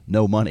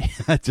no money.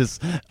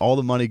 All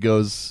the money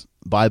goes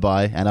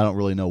bye-bye, and I don't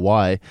really know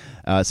why.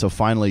 So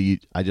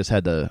finally, I just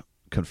had to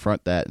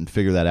confront that and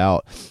figure that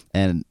out.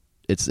 And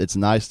it's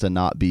nice to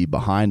not be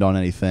behind on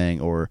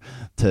anything or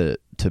to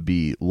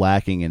be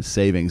lacking in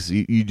savings.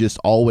 You just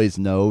always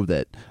know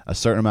that a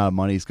certain amount of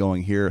money is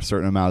going here, a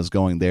certain amount is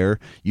going there.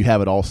 You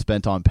have it all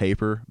spent on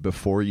paper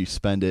before you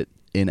spend it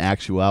in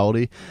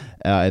actuality,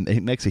 and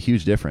it makes a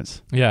huge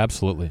difference. Yeah,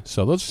 absolutely.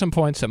 So those are some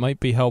points that might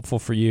be helpful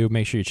for you.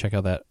 Make sure you check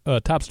out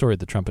that top story at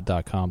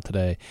thetrumpet.com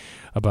today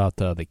about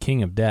the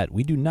king of debt.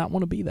 We do not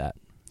want to be that.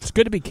 It's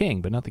good to be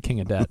king, but not the king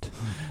of debt.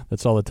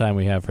 That's all the time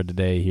we have for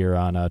today here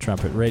on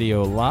Trumpet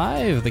Radio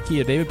Live, the Key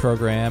of David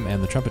program,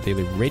 and the Trumpet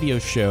Daily Radio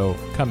Show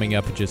coming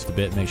up in just a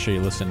bit. Make sure you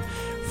listen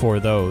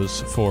for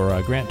those.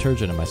 For Grant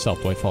Turgeon and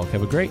myself, Dwight Falk,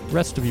 have a great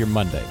rest of your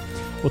Monday.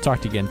 We'll talk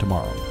to you again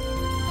tomorrow.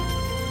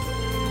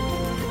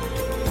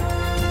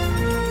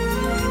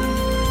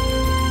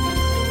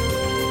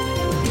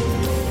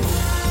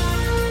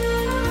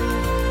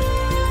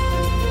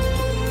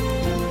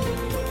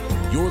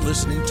 You're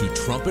listening to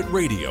Trumpet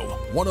Radio,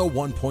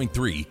 101.3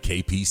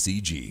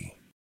 KPCG.